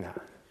kind of doing that.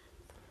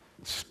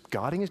 He's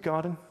guarding his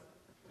garden,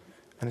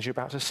 and as you're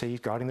about to see, he's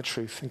guarding the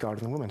truth and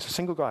guarding the woman. So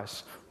single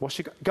guys, what's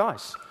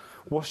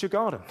your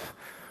garden?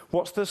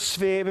 What's the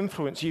sphere of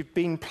influence you've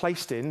been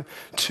placed in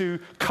to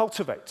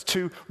cultivate,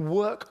 to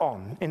work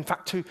on, in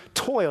fact, to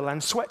toil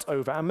and sweat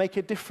over and make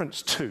a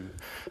difference to?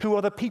 Who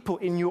are the people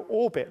in your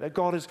orbit that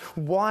God has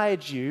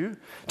wired you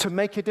to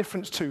make a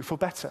difference to for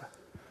better?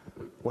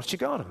 What's your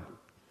garden?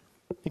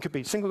 You could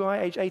be a single guy,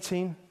 age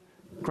 18,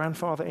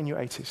 grandfather in your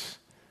 80s.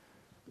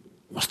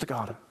 What's the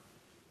garden?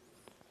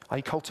 Are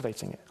you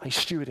cultivating it? Are you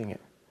stewarding it?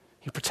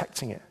 Are you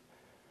protecting it?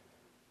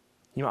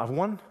 You might have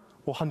one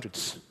or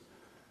hundreds.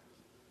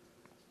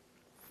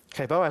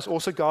 Okay, Boaz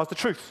also guards the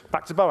truth.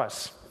 Back to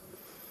Boaz.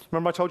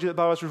 Remember I told you that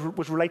Boaz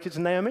was related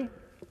to Naomi?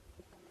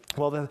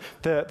 Well,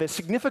 the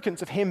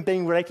significance of him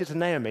being related to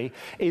Naomi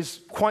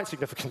is quite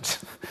significant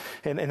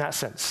in that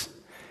sense.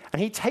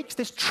 And he takes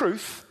this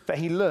truth that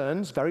he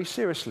learns very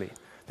seriously,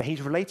 that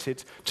he's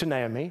related to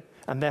Naomi,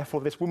 and therefore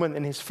this woman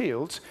in his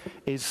field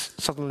is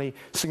suddenly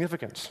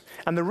significant.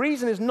 And the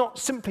reason is not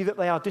simply that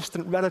they are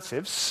distant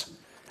relatives,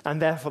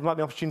 and therefore there might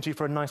be an opportunity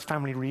for a nice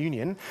family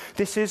reunion.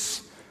 This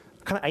is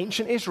kind of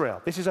ancient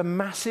Israel. This is a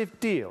massive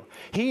deal.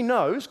 He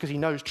knows, because he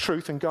knows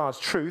truth and guards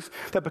truth,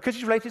 that because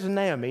he's related to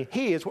Naomi,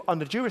 he is,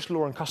 under Jewish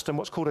law and custom,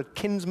 what's called a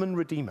kinsman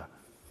redeemer.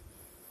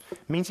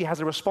 It means he has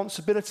a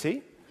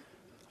responsibility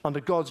under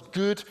God's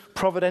good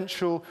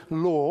providential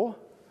law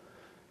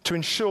to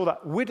ensure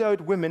that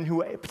widowed women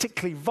who are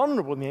particularly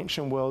vulnerable in the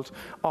ancient world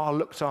are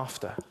looked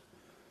after.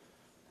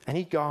 And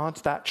he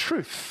guards that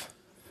truth.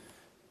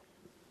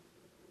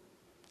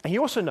 And he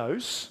also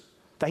knows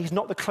that he's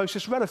not the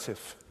closest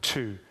relative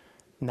to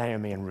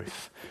Naomi and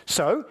Ruth.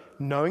 So,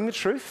 knowing the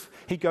truth,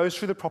 he goes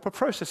through the proper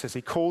processes.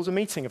 He calls a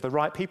meeting of the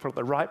right people at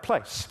the right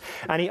place.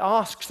 And he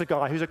asks the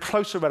guy who's a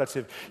closer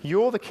relative,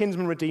 you're the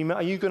kinsman redeemer,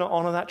 are you going to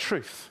honor that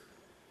truth?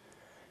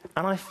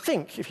 And I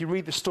think, if you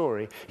read the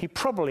story, he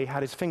probably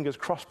had his fingers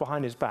crossed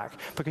behind his back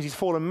because he's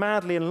fallen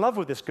madly in love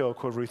with this girl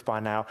called Ruth by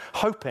now,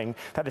 hoping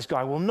that this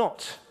guy will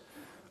not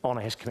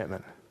honor his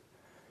commitment.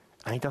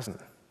 And he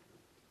doesn't.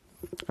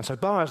 And so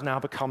Boaz now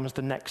becomes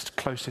the next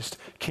closest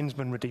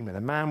kinsman redeemer,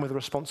 the man with the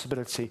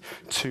responsibility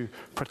to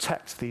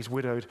protect these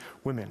widowed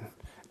women.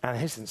 And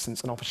in his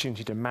instance, an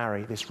opportunity to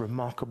marry this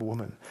remarkable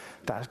woman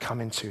that has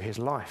come into his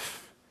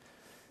life.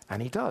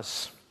 And he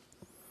does.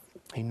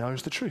 He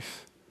knows the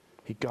truth.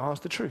 He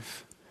guards the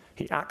truth.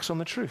 He acts on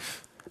the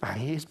truth.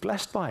 And he is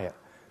blessed by it.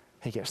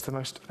 He gets the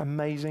most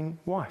amazing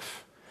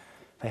wife.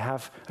 They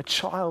have a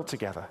child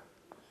together.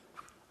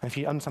 And if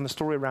you understand the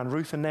story around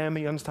Ruth and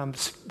Naomi, you understand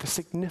the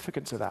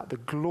significance of that, the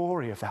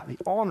glory of that, the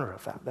honor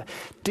of that, the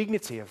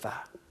dignity of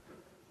that.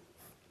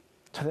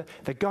 So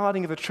the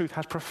guarding of the truth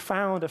has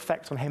profound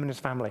effect on him and his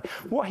family.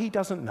 What he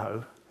doesn't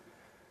know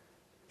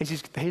is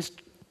his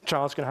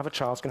child's going to have a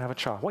child's going to have a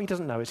child. What he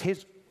doesn't know is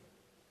his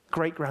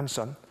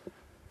great-grandson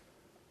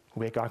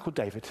will be a guy called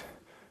David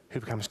who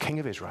becomes king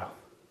of Israel.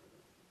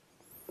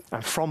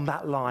 And from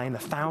that line,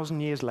 1,000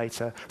 years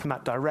later, from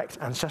that direct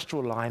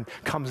ancestral line,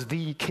 comes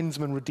the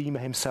kinsman redeemer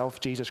himself,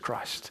 Jesus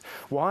Christ.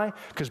 Why?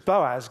 Because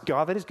Boaz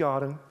guarded his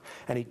garden,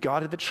 and he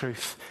guarded the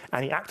truth,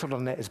 and he acted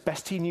on it as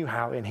best he knew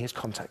how in his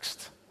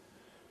context.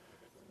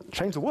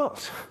 Changed the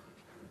world.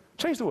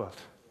 Changed the world.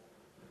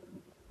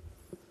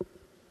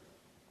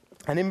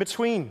 And in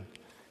between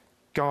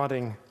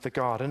guarding the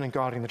garden and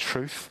guarding the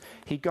truth,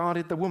 he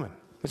guarded the woman.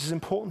 This is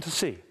important to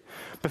see.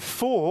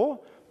 Before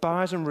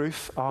Boaz and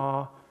Ruth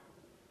are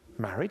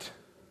married,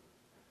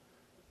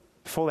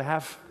 before they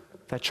have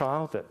their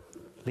child that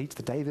leads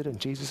to David and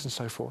Jesus and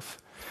so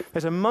forth,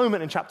 there's a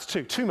moment in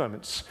chapter 2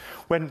 moments,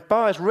 when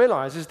Boaz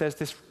realizes there's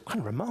this kind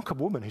of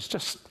remarkable woman who's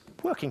just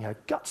working her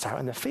guts out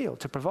in the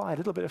field to provide a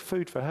little bit of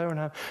food for her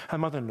and her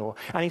mother-in-law.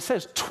 And he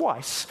says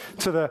twice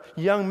to the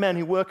young men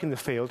who work in the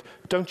field,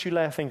 don't you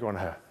lay a finger on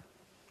her,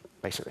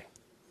 basically.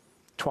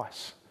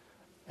 Twice.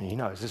 And he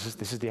knows this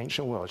is the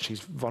ancient world. She's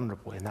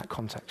vulnerable in that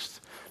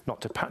context. Not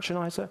to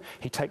patronize her.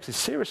 He takes it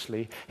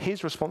seriously,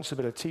 his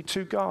responsibility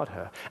to guard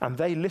her. And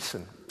they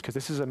listen, because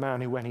this is a man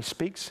who, when he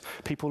speaks,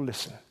 people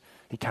listen.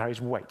 He carries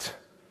weight.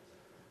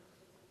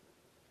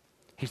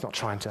 He's not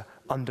trying to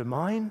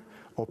undermine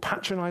or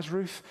patronize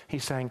Ruth.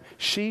 He's saying,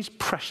 she's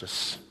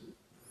precious,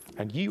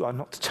 and you are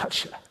not to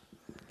touch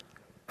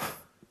her.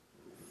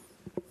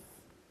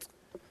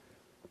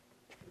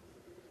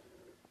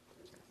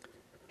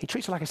 He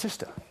treats her like a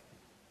sister.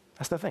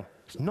 That's the thing.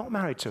 He's not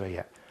married to her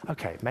yet.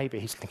 Okay, maybe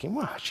he's thinking,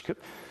 well, she could.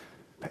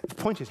 But the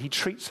point is, he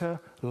treats her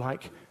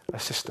like a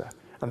sister.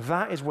 And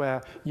that is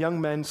where young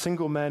men,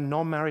 single men,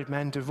 non-married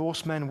men,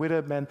 divorced men,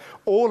 widowed men,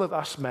 all of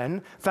us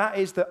men, that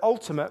is the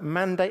ultimate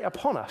mandate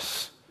upon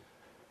us.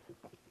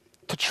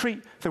 To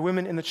treat the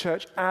women in the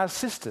church as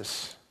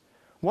sisters.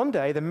 One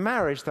day, the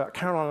marriage that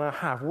Caroline and I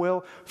have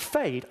will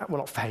fade. Well,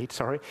 not fade,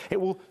 sorry.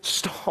 It will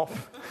stop.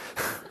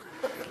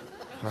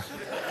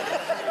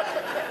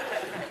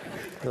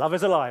 Love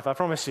is alive, I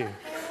promise you.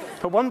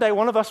 But one day,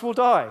 one of us will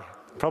die,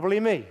 probably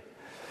me.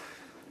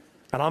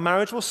 And our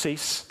marriage will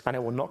cease, and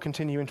it will not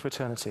continue into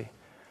eternity.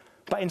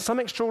 But in some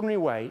extraordinary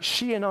way,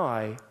 she and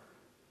I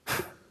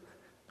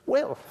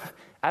will,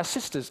 as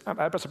sisters,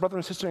 as a brother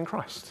and sister in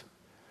Christ.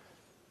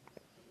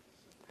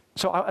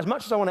 So as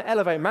much as I want to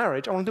elevate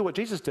marriage, I want to do what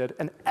Jesus did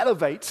and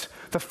elevate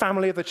the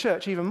family of the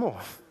church even more.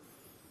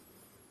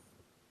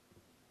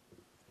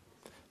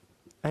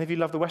 Any of you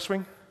love The West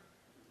Wing?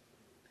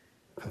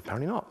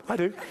 Apparently not. I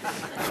do.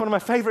 One of my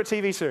favorite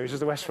TV series is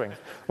The West Wing,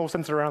 all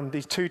centered around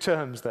these two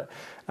terms that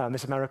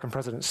this American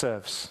president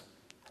serves.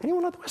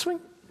 Anyone like The West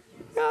Wing?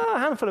 Yeah, a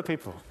handful of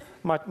people.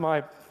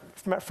 My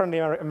friendly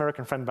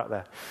American friend back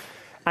there.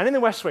 And in The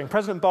West Wing,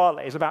 President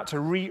Bartlett is about to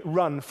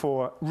run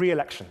for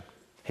re-election,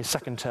 his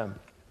second term.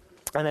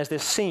 And there's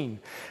this scene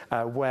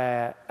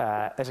where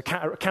there's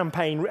a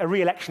campaign, a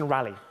re-election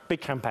rally,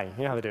 big campaign.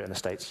 You know how they do it in the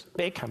States,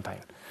 big campaign.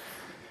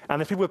 And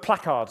there's people with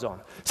placards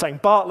on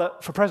saying,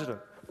 Bartlett for president.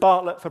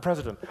 Bartlett for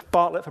president,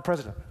 Bartlett for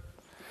president.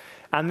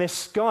 And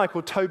this guy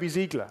called Toby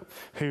Ziegler,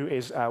 who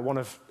is one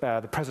of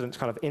the president's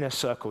kind of inner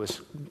circle, this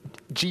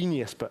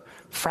genius but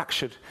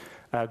fractured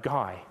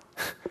guy,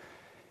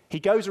 he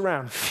goes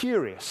around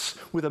furious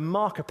with a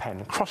marker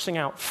pen, crossing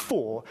out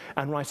for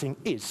and writing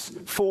is,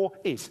 for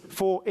is,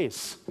 for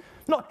is.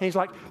 Not, he's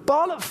like,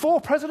 Bartlett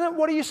for president?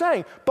 What are you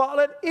saying?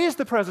 Bartlett is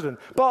the president.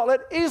 Bartlett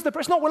is the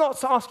president. We're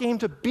not asking him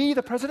to be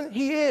the president.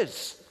 He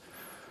is.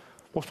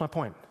 What's my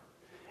point?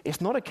 It's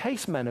not a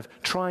case, men, of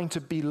trying to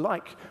be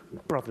like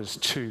brothers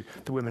to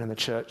the women in the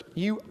church.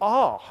 You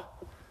are.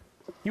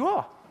 You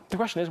are. The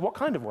question is, what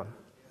kind of one?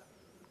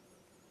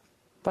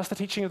 That's the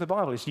teaching of the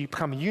Bible, is you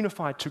become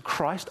unified to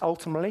Christ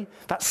ultimately.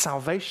 That's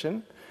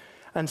salvation.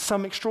 And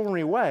some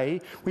extraordinary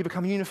way, we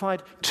become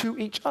unified to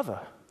each other.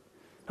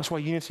 That's why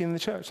unity in the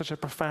church is such a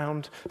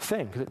profound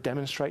thing, because it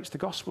demonstrates the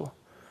gospel.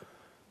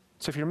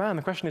 So if you're a man,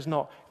 the question is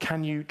not,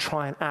 can you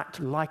try and act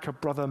like a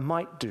brother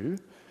might do?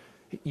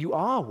 You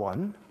are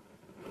one.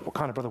 What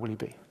kind of brother will you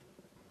be?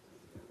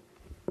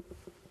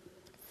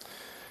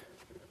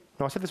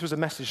 Now, I said this was a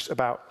message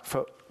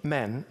for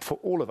men, for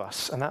all of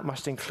us, and that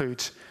must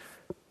include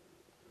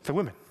the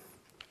women.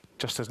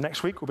 Just as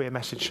next week will be a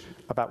message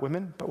about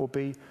women, but will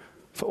be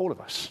for all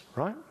of us,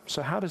 right?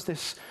 So how does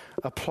this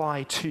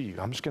apply to you?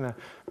 I'm just going to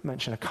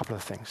mention a couple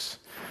of things.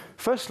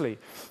 Firstly,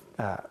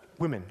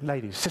 women,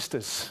 ladies,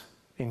 sisters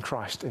in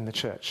Christ, in the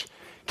church,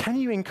 can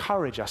you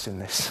encourage us in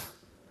this?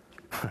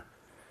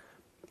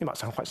 It might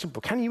sound quite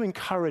simple. Can you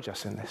encourage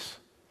us in this?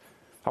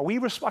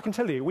 I can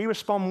tell you, we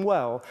respond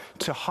well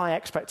to high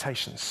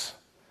expectations.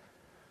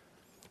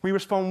 We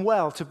respond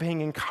well to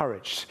being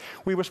encouraged.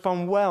 We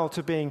respond well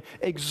to being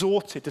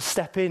exhorted to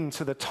step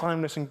into the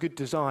timeless and good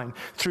design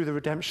through the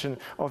redemption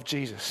of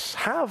Jesus.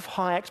 Have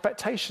high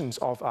expectations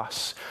of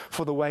us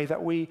for the way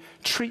that we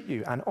treat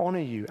you and honor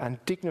you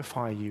and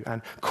dignify you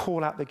and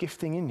call out the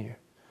gifting in you.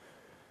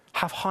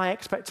 Have high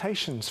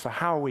expectations for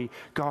how we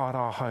guard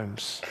our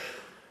homes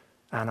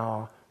and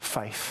our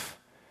faith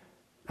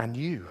and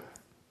you.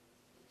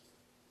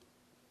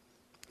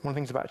 One of the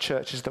things about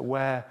church is that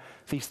where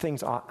these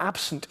things are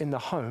absent in the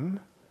home,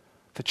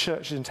 the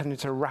church is intended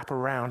to wrap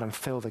around and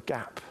fill the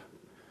gap.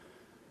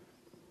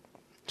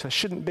 So there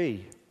shouldn't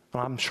be,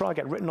 and I'm sure I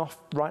get written off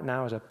right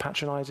now as a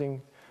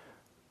patronizing,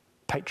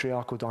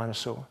 patriarchal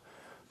dinosaur,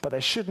 but there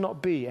should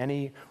not be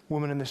any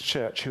woman in this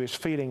church who is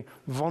feeling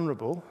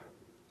vulnerable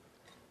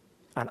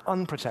and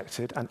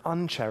unprotected and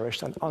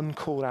uncherished and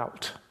uncalled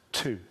out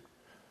to.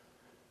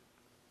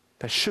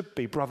 There should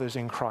be brothers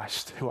in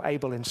Christ who are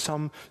able in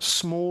some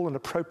small and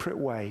appropriate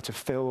way to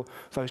fill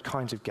those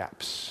kinds of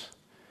gaps.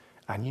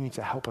 And you need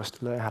to help us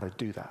learn how to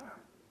do that.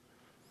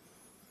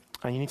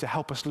 And you need to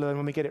help us learn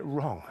when we get it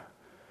wrong.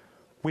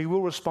 We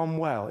will respond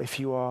well if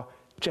you are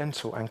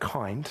gentle and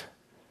kind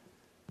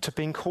to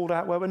being called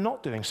out where we're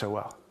not doing so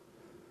well.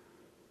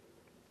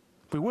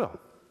 We will.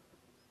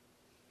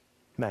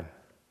 Men.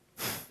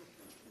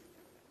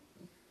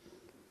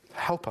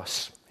 Help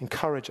us,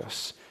 encourage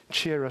us,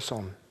 cheer us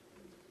on.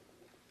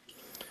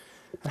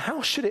 And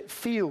how should it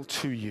feel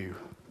to you?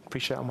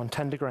 Appreciate I'm on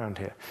tender ground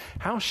here.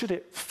 How should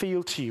it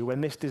feel to you when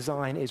this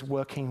design is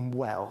working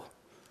well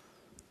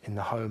in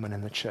the home and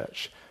in the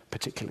church,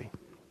 particularly?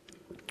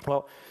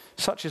 Well,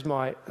 such is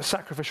my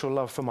sacrificial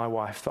love for my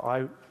wife that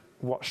I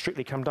watched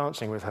Strictly Come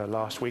Dancing with her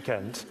last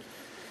weekend.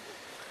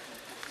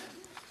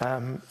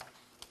 And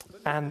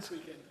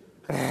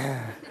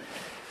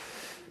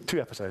 2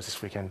 episodes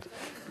this weekend.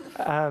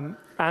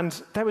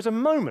 And there was a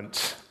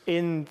moment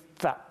in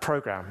that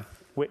program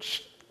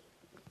which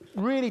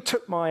really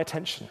took my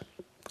attention.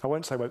 I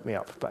won't say woke me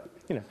up, but,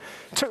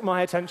 took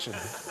my attention.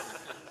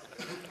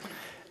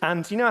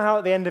 And you know how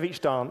at the end of each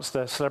dance,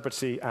 the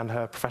celebrity and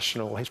his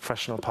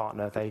professional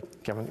partner, they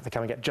come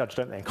and get judged,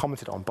 don't they, and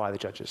commented on by the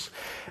judges.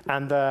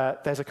 And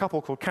there's a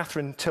couple called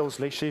Catherine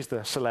Tilsley, she's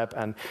the celeb,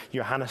 and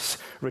Johannes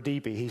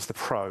Radibi, he's the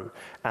pro.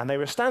 And they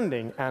were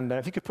standing, and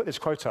if you could put this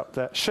quote up,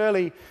 that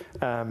Shirley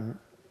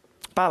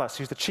Ballas,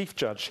 who's the chief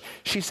judge,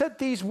 she said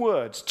these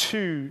words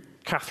to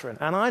Catherine,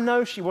 and I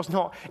know she was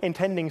not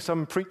intending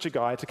some preacher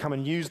guy to come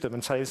and use them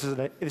and say this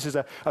is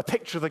a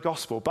picture of the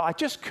gospel, but I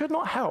just could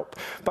not help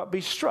but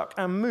be struck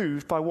and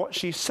moved by what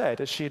she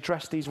said as she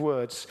addressed these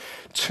words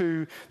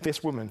to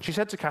this woman. She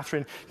said to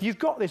Catherine, "You've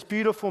got this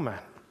beautiful man.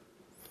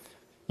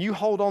 You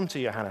hold on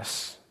to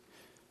Johannes.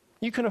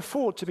 You can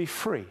afford to be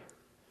free.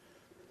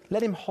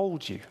 Let him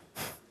hold you.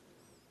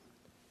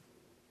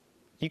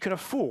 You can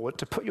afford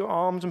to put your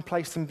arms and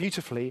place them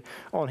beautifully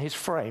on his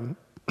frame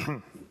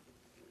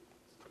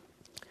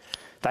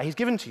that he's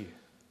given to you.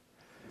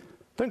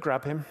 Don't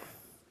grab him.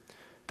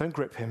 Don't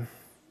grip him.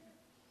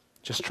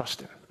 Just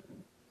trust him.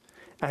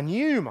 And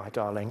you, my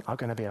darling, are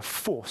going to be a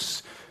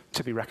force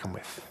to be reckoned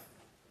with."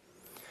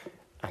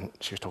 And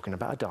she was talking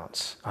about a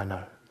dance, I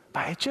know.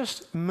 But it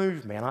just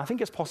moved me. And I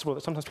think it's possible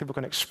that sometimes people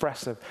can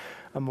express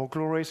a more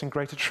glorious and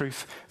greater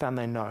truth than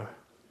they know.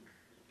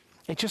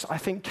 It just, I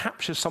think,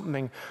 captures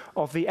something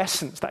of the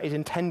essence that is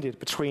intended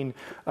between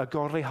a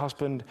godly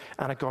husband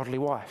and a godly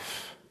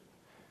wife.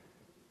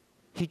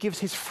 He gives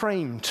his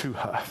frame to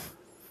her.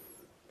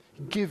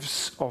 He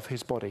gives of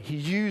his body. He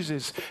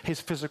uses his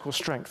physical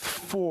strength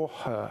for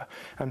her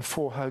and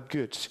for her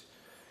good.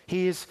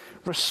 He is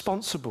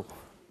responsible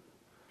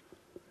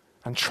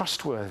and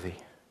trustworthy.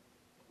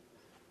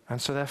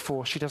 And so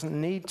therefore, she doesn't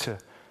need to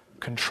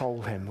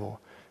control him or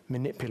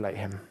manipulate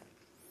him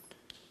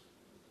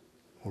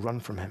or run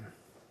from him.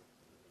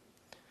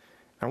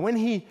 And when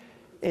he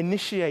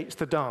initiates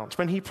the dance,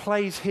 when he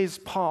plays his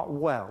part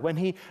well, when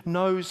he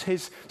knows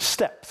his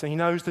steps and he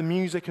knows the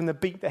music and the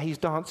beat that he's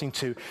dancing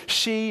to,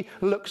 she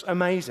looks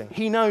amazing.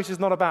 He knows it's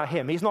not about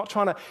him. He's not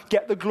trying to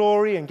get the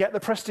glory and get the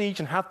prestige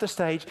and have the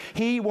stage.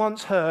 He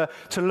wants her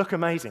to look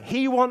amazing.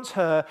 He wants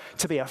her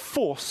to be a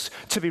force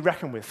to be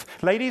reckoned with.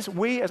 Ladies,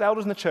 we as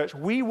elders in the church,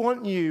 we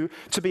want you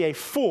to be a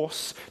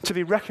force to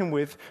be reckoned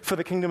with for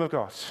the kingdom of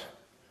God.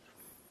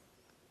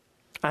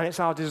 And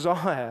it's our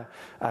desire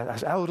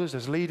as elders,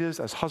 as leaders,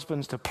 as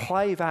husbands to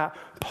play that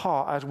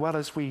part as well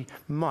as we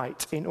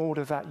might in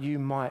order that you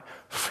might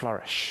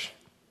flourish.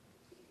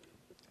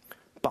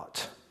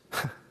 But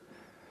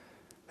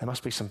there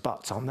must be some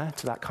buts, aren't there,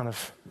 to that kind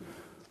of,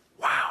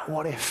 wow,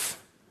 what if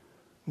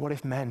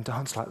men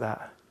dance like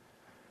that?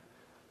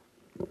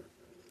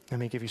 Let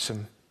me give you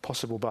some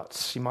possible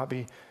buts. You might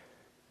be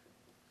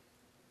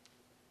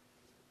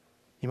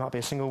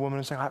a single woman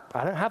and saying,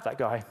 I don't have that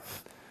guy.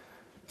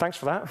 Thanks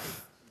for that.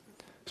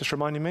 Just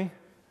reminding me,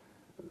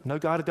 no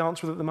guy to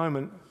dance with at the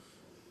moment.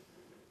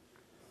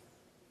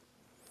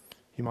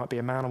 You might be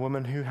a man or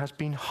woman who has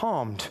been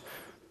harmed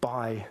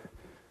by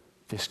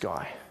this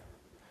guy.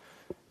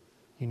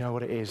 You know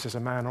what it is as a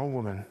man or a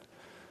woman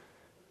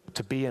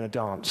to be in a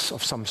dance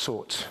of some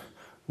sort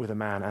with a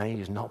man and he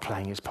is not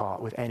playing his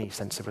part with any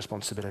sense of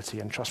responsibility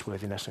and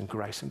trustworthiness and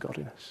grace and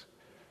godliness.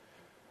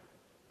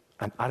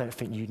 And I don't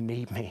think you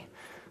need me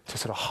to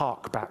sort of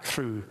hark back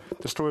through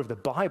the story of the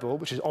Bible,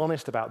 which is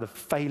honest about the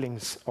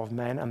failings of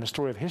men, and the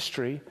story of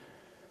history.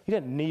 You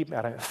don't need me,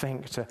 I don't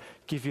think, to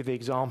give you the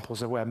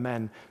examples of where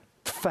men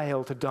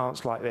fail to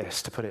dance like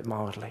this, to put it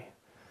mildly.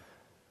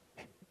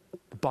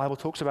 The Bible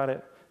talks about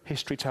it.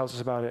 History tells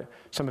us about it.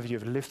 Some of you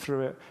have lived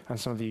through it, and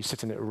some of you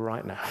sit in it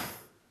right now.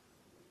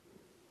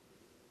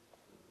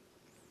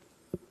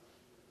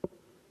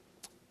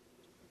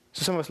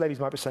 So some of us ladies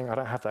might be saying, I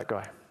don't have that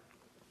guy.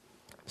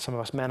 Some of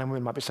us men and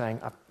women might be saying,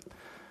 I've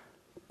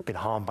been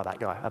harmed by that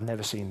guy. I've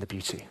never seen the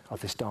beauty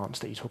of this dance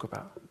that you talk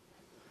about.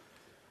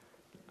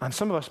 And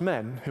some of us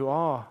men who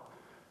are,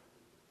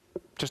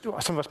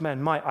 some of us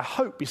men might, I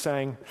hope, be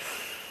saying,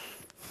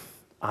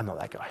 I'm not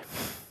that guy.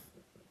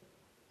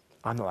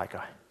 I'm not that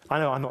guy. I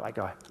know I'm not that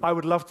guy. I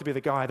would love to be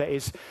the guy that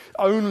is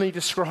only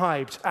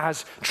described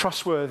as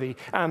trustworthy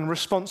and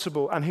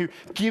responsible and who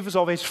gives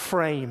of his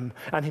frame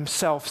and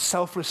himself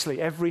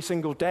selflessly every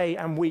single day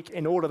and week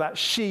in order that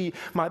she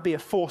might be a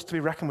force to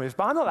be reckoned with.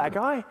 But I'm not that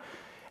guy.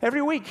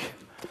 Every week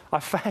I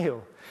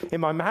fail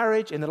in my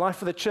marriage, in the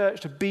life of the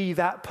church, to be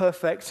that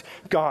perfect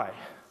guy.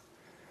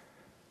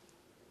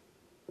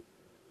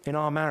 In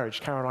our marriage,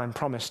 Caroline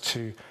promised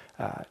to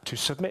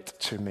submit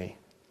to me.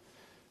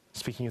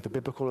 Speaking of the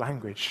biblical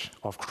language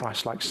of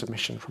Christ-like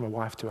submission from a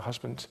wife to a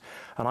husband.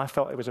 And I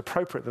felt it was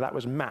appropriate that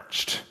was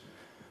matched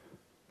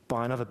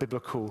by another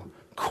biblical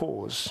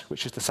cause,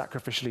 which is to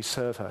sacrificially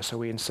serve her. So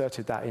we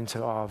inserted that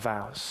into our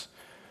vows.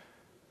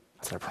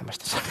 I said I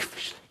promised to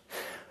sacrificially.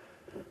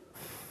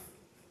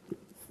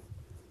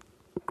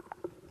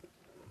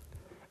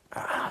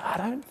 I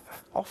don't.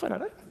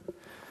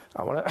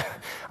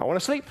 I want to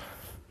sleep.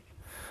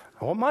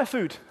 I want my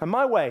food and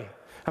my way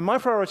and my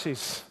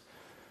priorities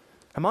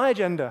and my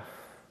agenda.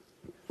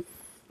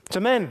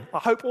 To men, I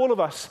hope all of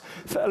us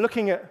are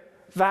looking at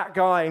that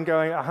guy and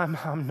going,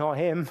 I'm not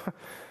him.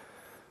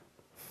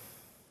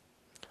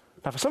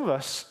 Now, for some of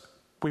us,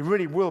 we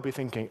really will be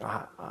thinking,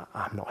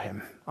 I'm not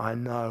him. I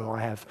know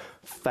I have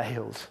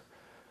failed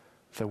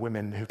the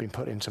women who've been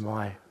put into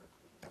my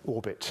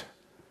orbit.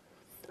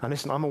 And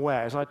listen, I'm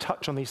aware, as I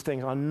touch on these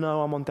things, I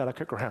know I'm on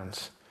delicate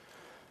grounds.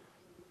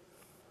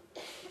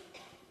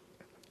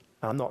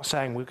 I'm not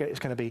saying it's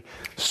going to be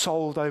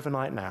solved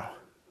overnight now.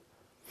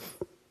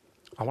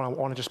 I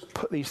want to just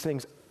put these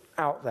things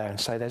out there and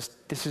say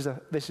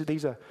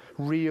these are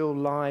real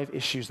live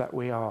issues that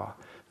we are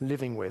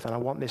living with. And I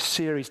want this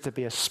series to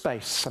be a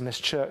space and this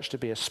church to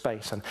be a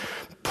space and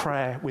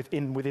prayer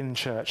within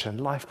church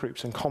and life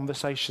groups and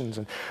conversations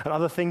and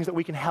other things that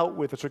we can help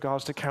with as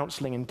regards to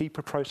counseling and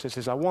deeper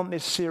processes. I want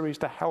this series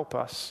to help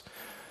us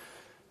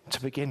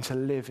to begin to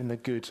live in the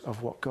good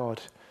of what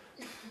God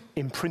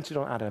imprinted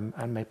on Adam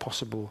and made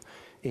possible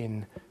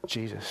in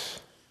Jesus.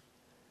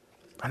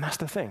 And that's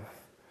the thing.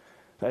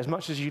 That as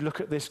much as you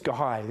look at this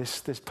guy,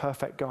 this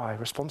perfect guy,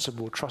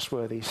 responsible,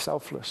 trustworthy,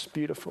 selfless,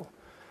 beautiful,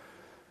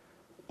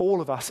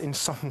 all of us in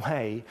some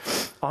way,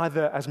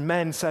 either as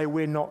men say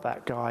we're not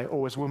that guy,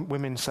 or as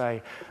women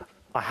say,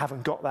 I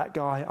haven't got that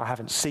guy, I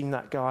haven't seen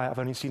that guy, I've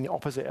only seen the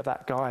opposite of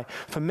that guy.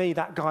 For me,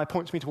 that guy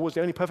points me towards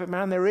the only perfect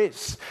man there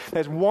is.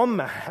 There's one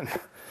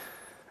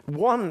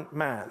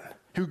man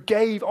who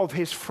gave of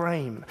his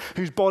frame,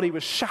 whose body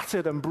was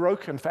shattered and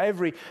broken for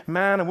every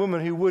man and woman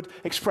who would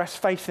express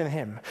faith in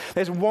him.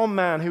 There's one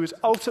man who is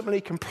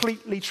ultimately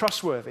completely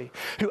trustworthy,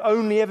 who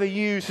only ever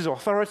used his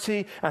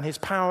authority and his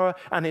power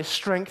and his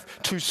strength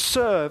to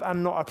serve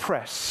and not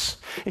oppress.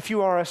 If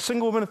you are a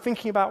single woman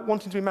thinking about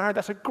wanting to be married,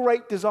 that's a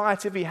great desire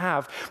to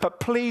have, but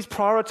please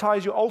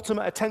prioritize your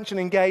ultimate attention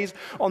and gaze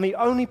on the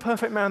only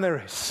perfect man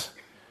there is.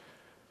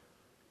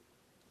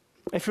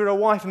 If you're a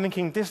wife and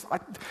thinking,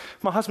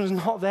 my husband's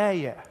not there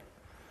yet,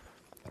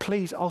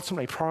 please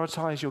ultimately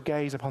prioritize your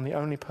gaze upon the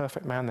only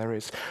perfect man there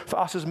is. For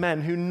us as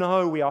men who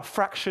know we are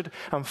fractured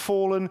and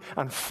fallen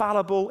and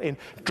fallible in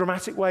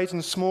dramatic ways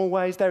and small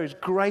ways, there is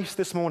grace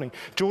this morning.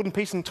 Jordan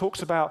Peterson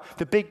talks about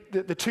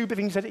the two big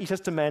things he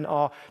says to men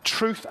are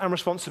truth and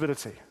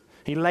responsibility.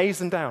 He lays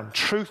them down,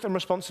 truth and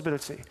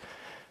responsibility.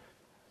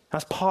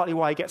 That's partly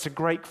why he gets a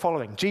great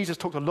following. Jesus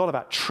talked a lot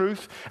about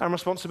truth and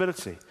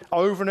responsibility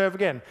over and over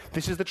again.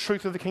 This is the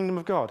truth of the kingdom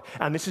of God,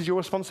 and this is your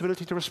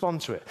responsibility to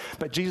respond to it.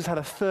 But Jesus had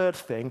a third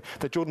thing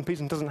that Jordan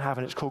Peterson doesn't have,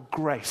 and it's called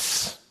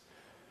grace.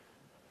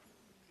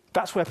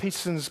 That's where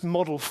Peterson's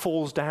model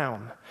falls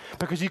down,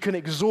 because you can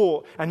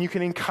exhort and you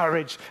can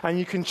encourage and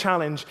you can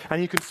challenge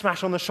and you can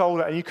smash on the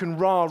shoulder and you can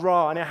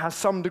rah, and it has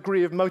some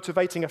degree of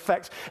motivating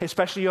effect,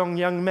 especially on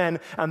young men,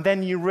 and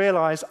then you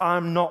realize,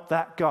 I'm not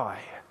that guy.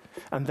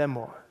 And then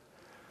what?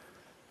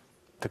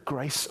 The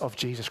grace of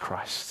Jesus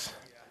Christ,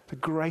 the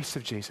grace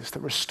of Jesus that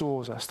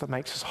restores us, that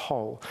makes us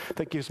whole,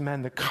 that gives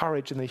men the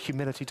courage and the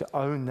humility to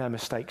own their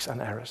mistakes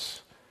and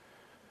errors.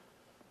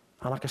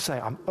 And like I say,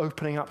 I'm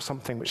opening up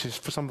something which is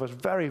for some of us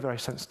very, very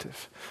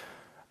sensitive.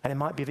 And it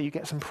might be that you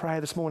get some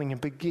prayer this morning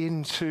and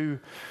begin to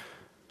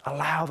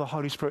allow the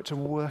Holy Spirit to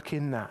work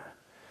in that.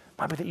 It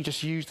might be that you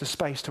just use the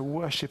space to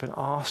worship and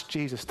ask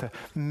Jesus to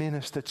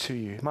minister to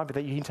you. It might be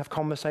that you need to have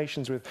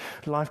conversations with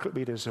life group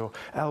leaders or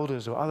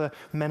elders or other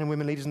men and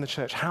women leaders in the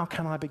church. How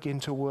can I begin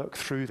to work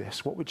through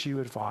this? What would you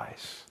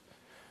advise?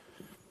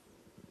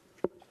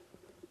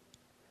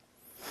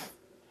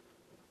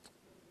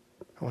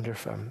 I wonder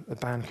if the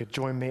band could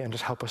join me and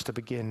just help us to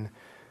begin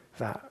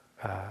that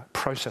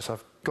process.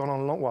 I've gone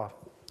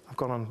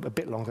on a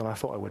bit longer than I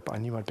thought I would, but I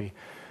knew I'd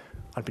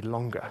be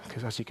longer,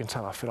 because as you can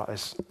tell, I feel like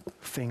there's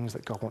things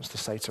that God wants to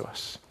say to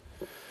us.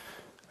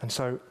 And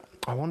so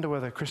I wonder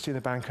whether Christy and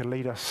the band could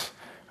lead us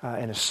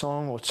in a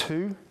song or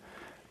two.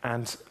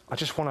 And I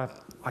just want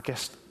to,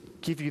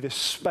 give you this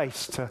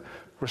space to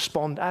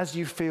respond as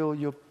you feel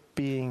you're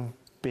being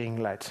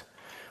led,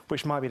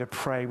 which might be to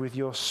pray with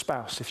your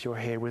spouse if you're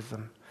here with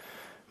them.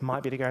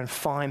 Might be to go and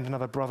find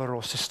another brother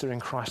or sister in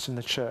Christ in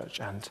the church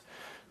and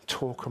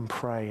talk and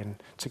pray and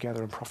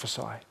together and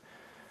prophesy.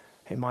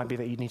 It might be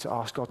that you need to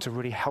ask God to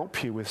really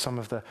help you with some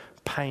of the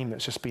pain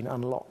that's just been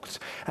unlocked.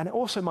 And it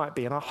also might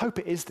be, and I hope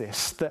it is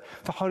this, that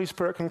the Holy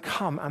Spirit can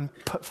come and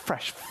put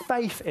fresh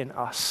faith in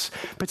us,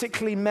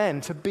 particularly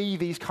men, to be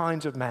these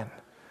kinds of men.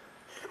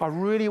 I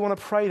really want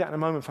to pray that in a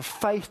moment, for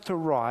faith to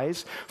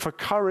rise, for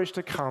courage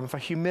to come, for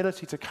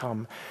humility to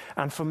come,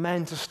 and for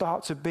men to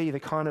start to be the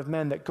kind of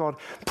men that God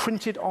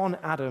printed on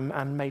Adam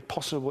and made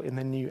possible in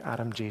the new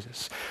Adam,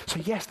 Jesus. So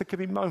yes, there could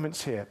be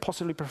moments here,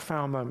 possibly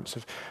profound moments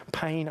of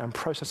pain and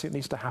processing that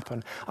needs to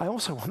happen. I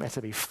also want there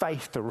to be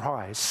faith to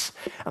rise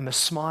and the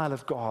smile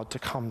of God to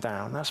come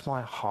down. That's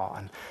my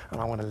heart,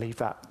 and I want to leave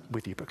that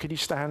with you. But could you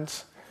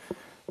stand?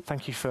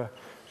 Thank you for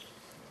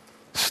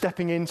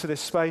stepping into this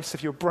space.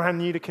 If you're brand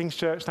new to King's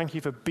Church, thank you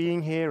for being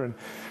here and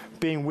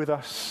being with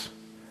us.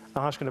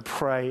 I'm just going to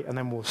pray, and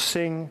then we'll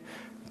sing.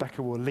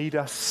 Becca will lead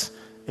us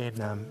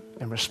in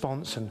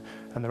response and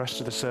the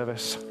rest of the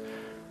service.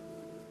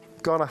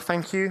 God, I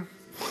thank you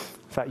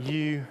that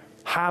you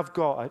have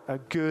got a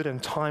good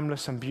and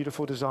timeless and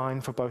beautiful design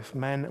for both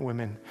men and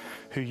women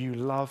who you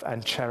love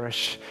and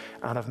cherish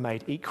and have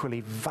made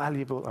equally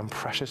valuable and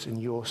precious in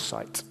your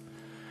sight.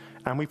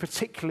 And we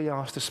particularly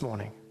ask this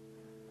morning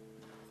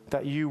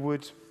that you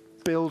would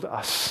build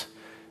us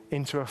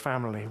into a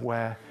family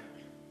where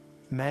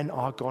men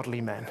are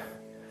godly men,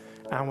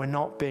 and we're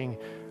not being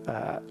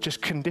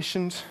just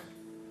conditioned,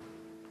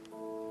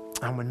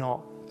 and we're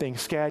not being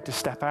scared to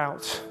step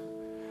out,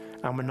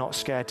 and we're not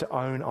scared to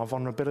own our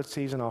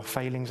vulnerabilities and our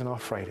failings and our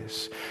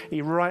failures.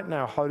 Right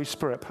now, Holy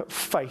Spirit, put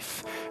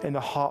faith in the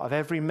heart of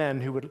every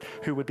man who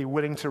would be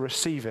willing to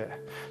receive it,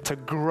 to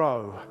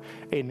grow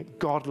in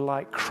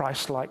God-like,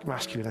 Christ-like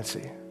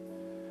masculinity.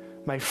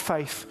 May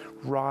faith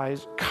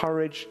rise,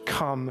 courage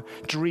come,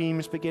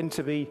 dreams begin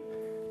to be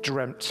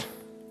dreamt.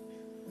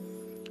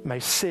 May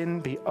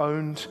sin be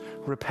owned,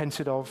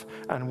 repented of,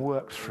 and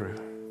worked through.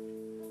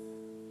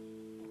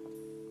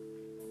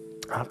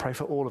 And I pray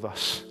for all of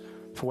us,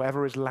 for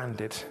wherever is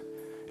landed.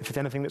 If there's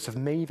anything that's of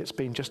me, that's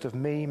been just of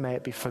me, may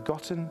it be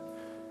forgotten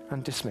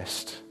and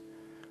dismissed.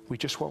 We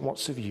just want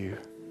what's of you,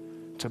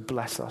 to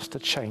bless us, to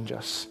change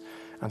us,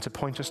 and to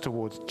point us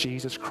towards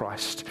Jesus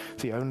Christ,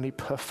 the only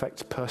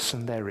perfect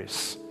person there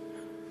is,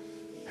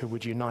 who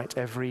would unite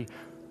every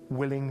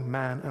willing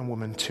man and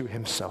woman to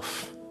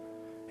himself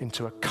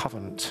into a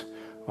covenant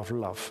of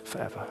love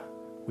forever.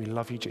 We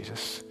love you,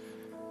 Jesus.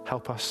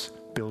 Help us,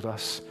 build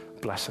us,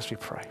 bless us, we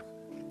pray.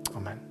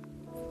 Amen.